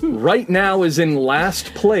 Molly right now is in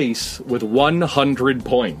last place with 100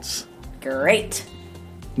 points. Great.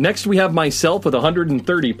 Next, we have myself with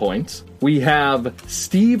 130 points. We have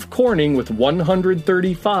Steve Corning with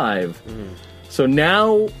 135. So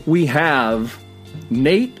now we have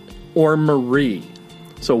Nate or Marie?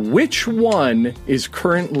 So which one is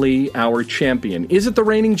currently our champion? Is it the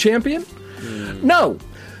reigning champion? No.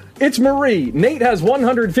 It's Marie. Nate has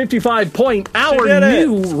 155 points. Our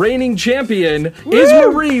new reigning champion is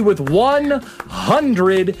Marie with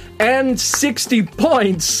 160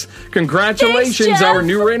 points. Congratulations, Thanks, Jeff. our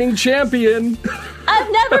new reigning champion.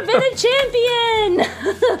 I've never been a champion.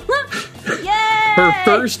 Yay! Her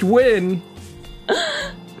first win.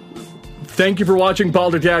 Thank you for watching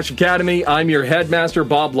Balderdash Academy. I'm your headmaster,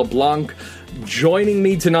 Bob LeBlanc. Joining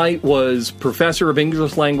me tonight was Professor of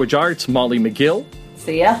English Language Arts, Molly McGill.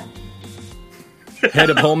 See ya.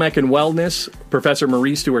 Head of Home Ec and Wellness, Professor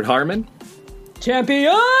Marie Stewart-Harmon.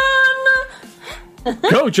 Champion!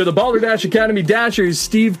 Coach of the Balderdash Academy Dashers,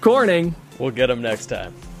 Steve Corning. We'll get him next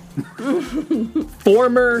time.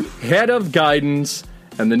 Former head of guidance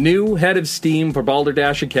and the new head of STEAM for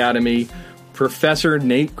Balderdash Academy, Professor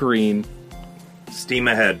Nate Green. Steam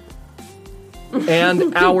ahead.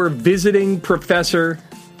 And our visiting professor,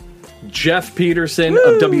 Jeff Peterson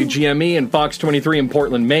of WGME and Fox 23 in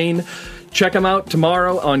Portland, Maine. Check him out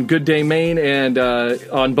tomorrow on Good Day Maine and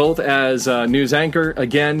on both as news anchor.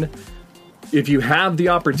 Again, if you have the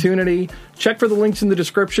opportunity, check for the links in the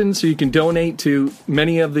description so you can donate to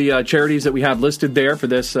many of the charities that we have listed there for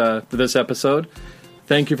this episode.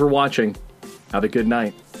 Thank you for watching. Have a good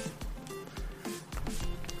night.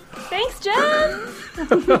 Thanks, Jen.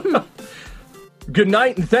 Good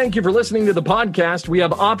night, and thank you for listening to the podcast. We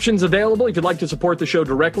have options available if you'd like to support the show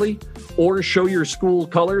directly or show your school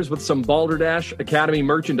colors with some Balderdash Academy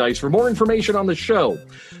merchandise. For more information on the show,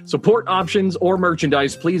 support options, or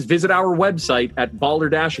merchandise, please visit our website at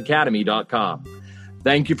balderdashacademy.com.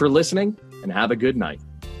 Thank you for listening, and have a good night.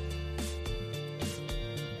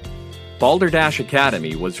 Balderdash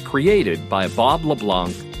Academy was created by Bob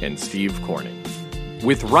LeBlanc and Steve Corning.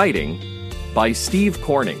 With writing by Steve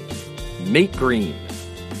Corning, Nate Green,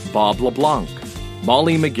 Bob LeBlanc,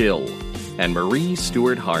 Molly McGill, and Marie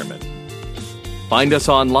Stewart-Harmon. Find us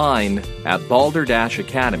online at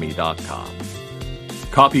balderdashacademy.com.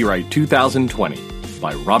 Copyright 2020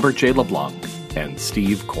 by Robert J. LeBlanc and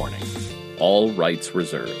Steve Corning. All rights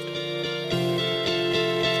reserved.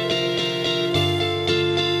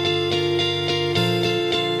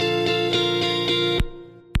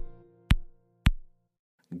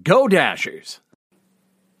 Go Dashers!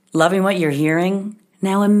 Loving what you're hearing?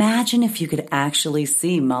 Now imagine if you could actually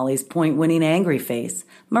see Molly's point-winning angry face,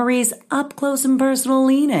 Marie's up-close and personal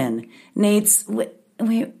lean-in, Nate's...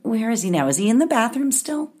 where is he now? Is he in the bathroom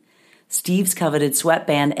still? Steve's coveted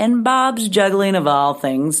sweatband, and Bob's juggling of all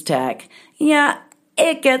things tech. Yeah,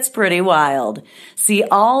 it gets pretty wild. See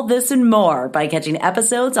all this and more by catching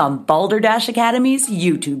episodes on Balderdash Academy's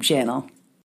YouTube channel.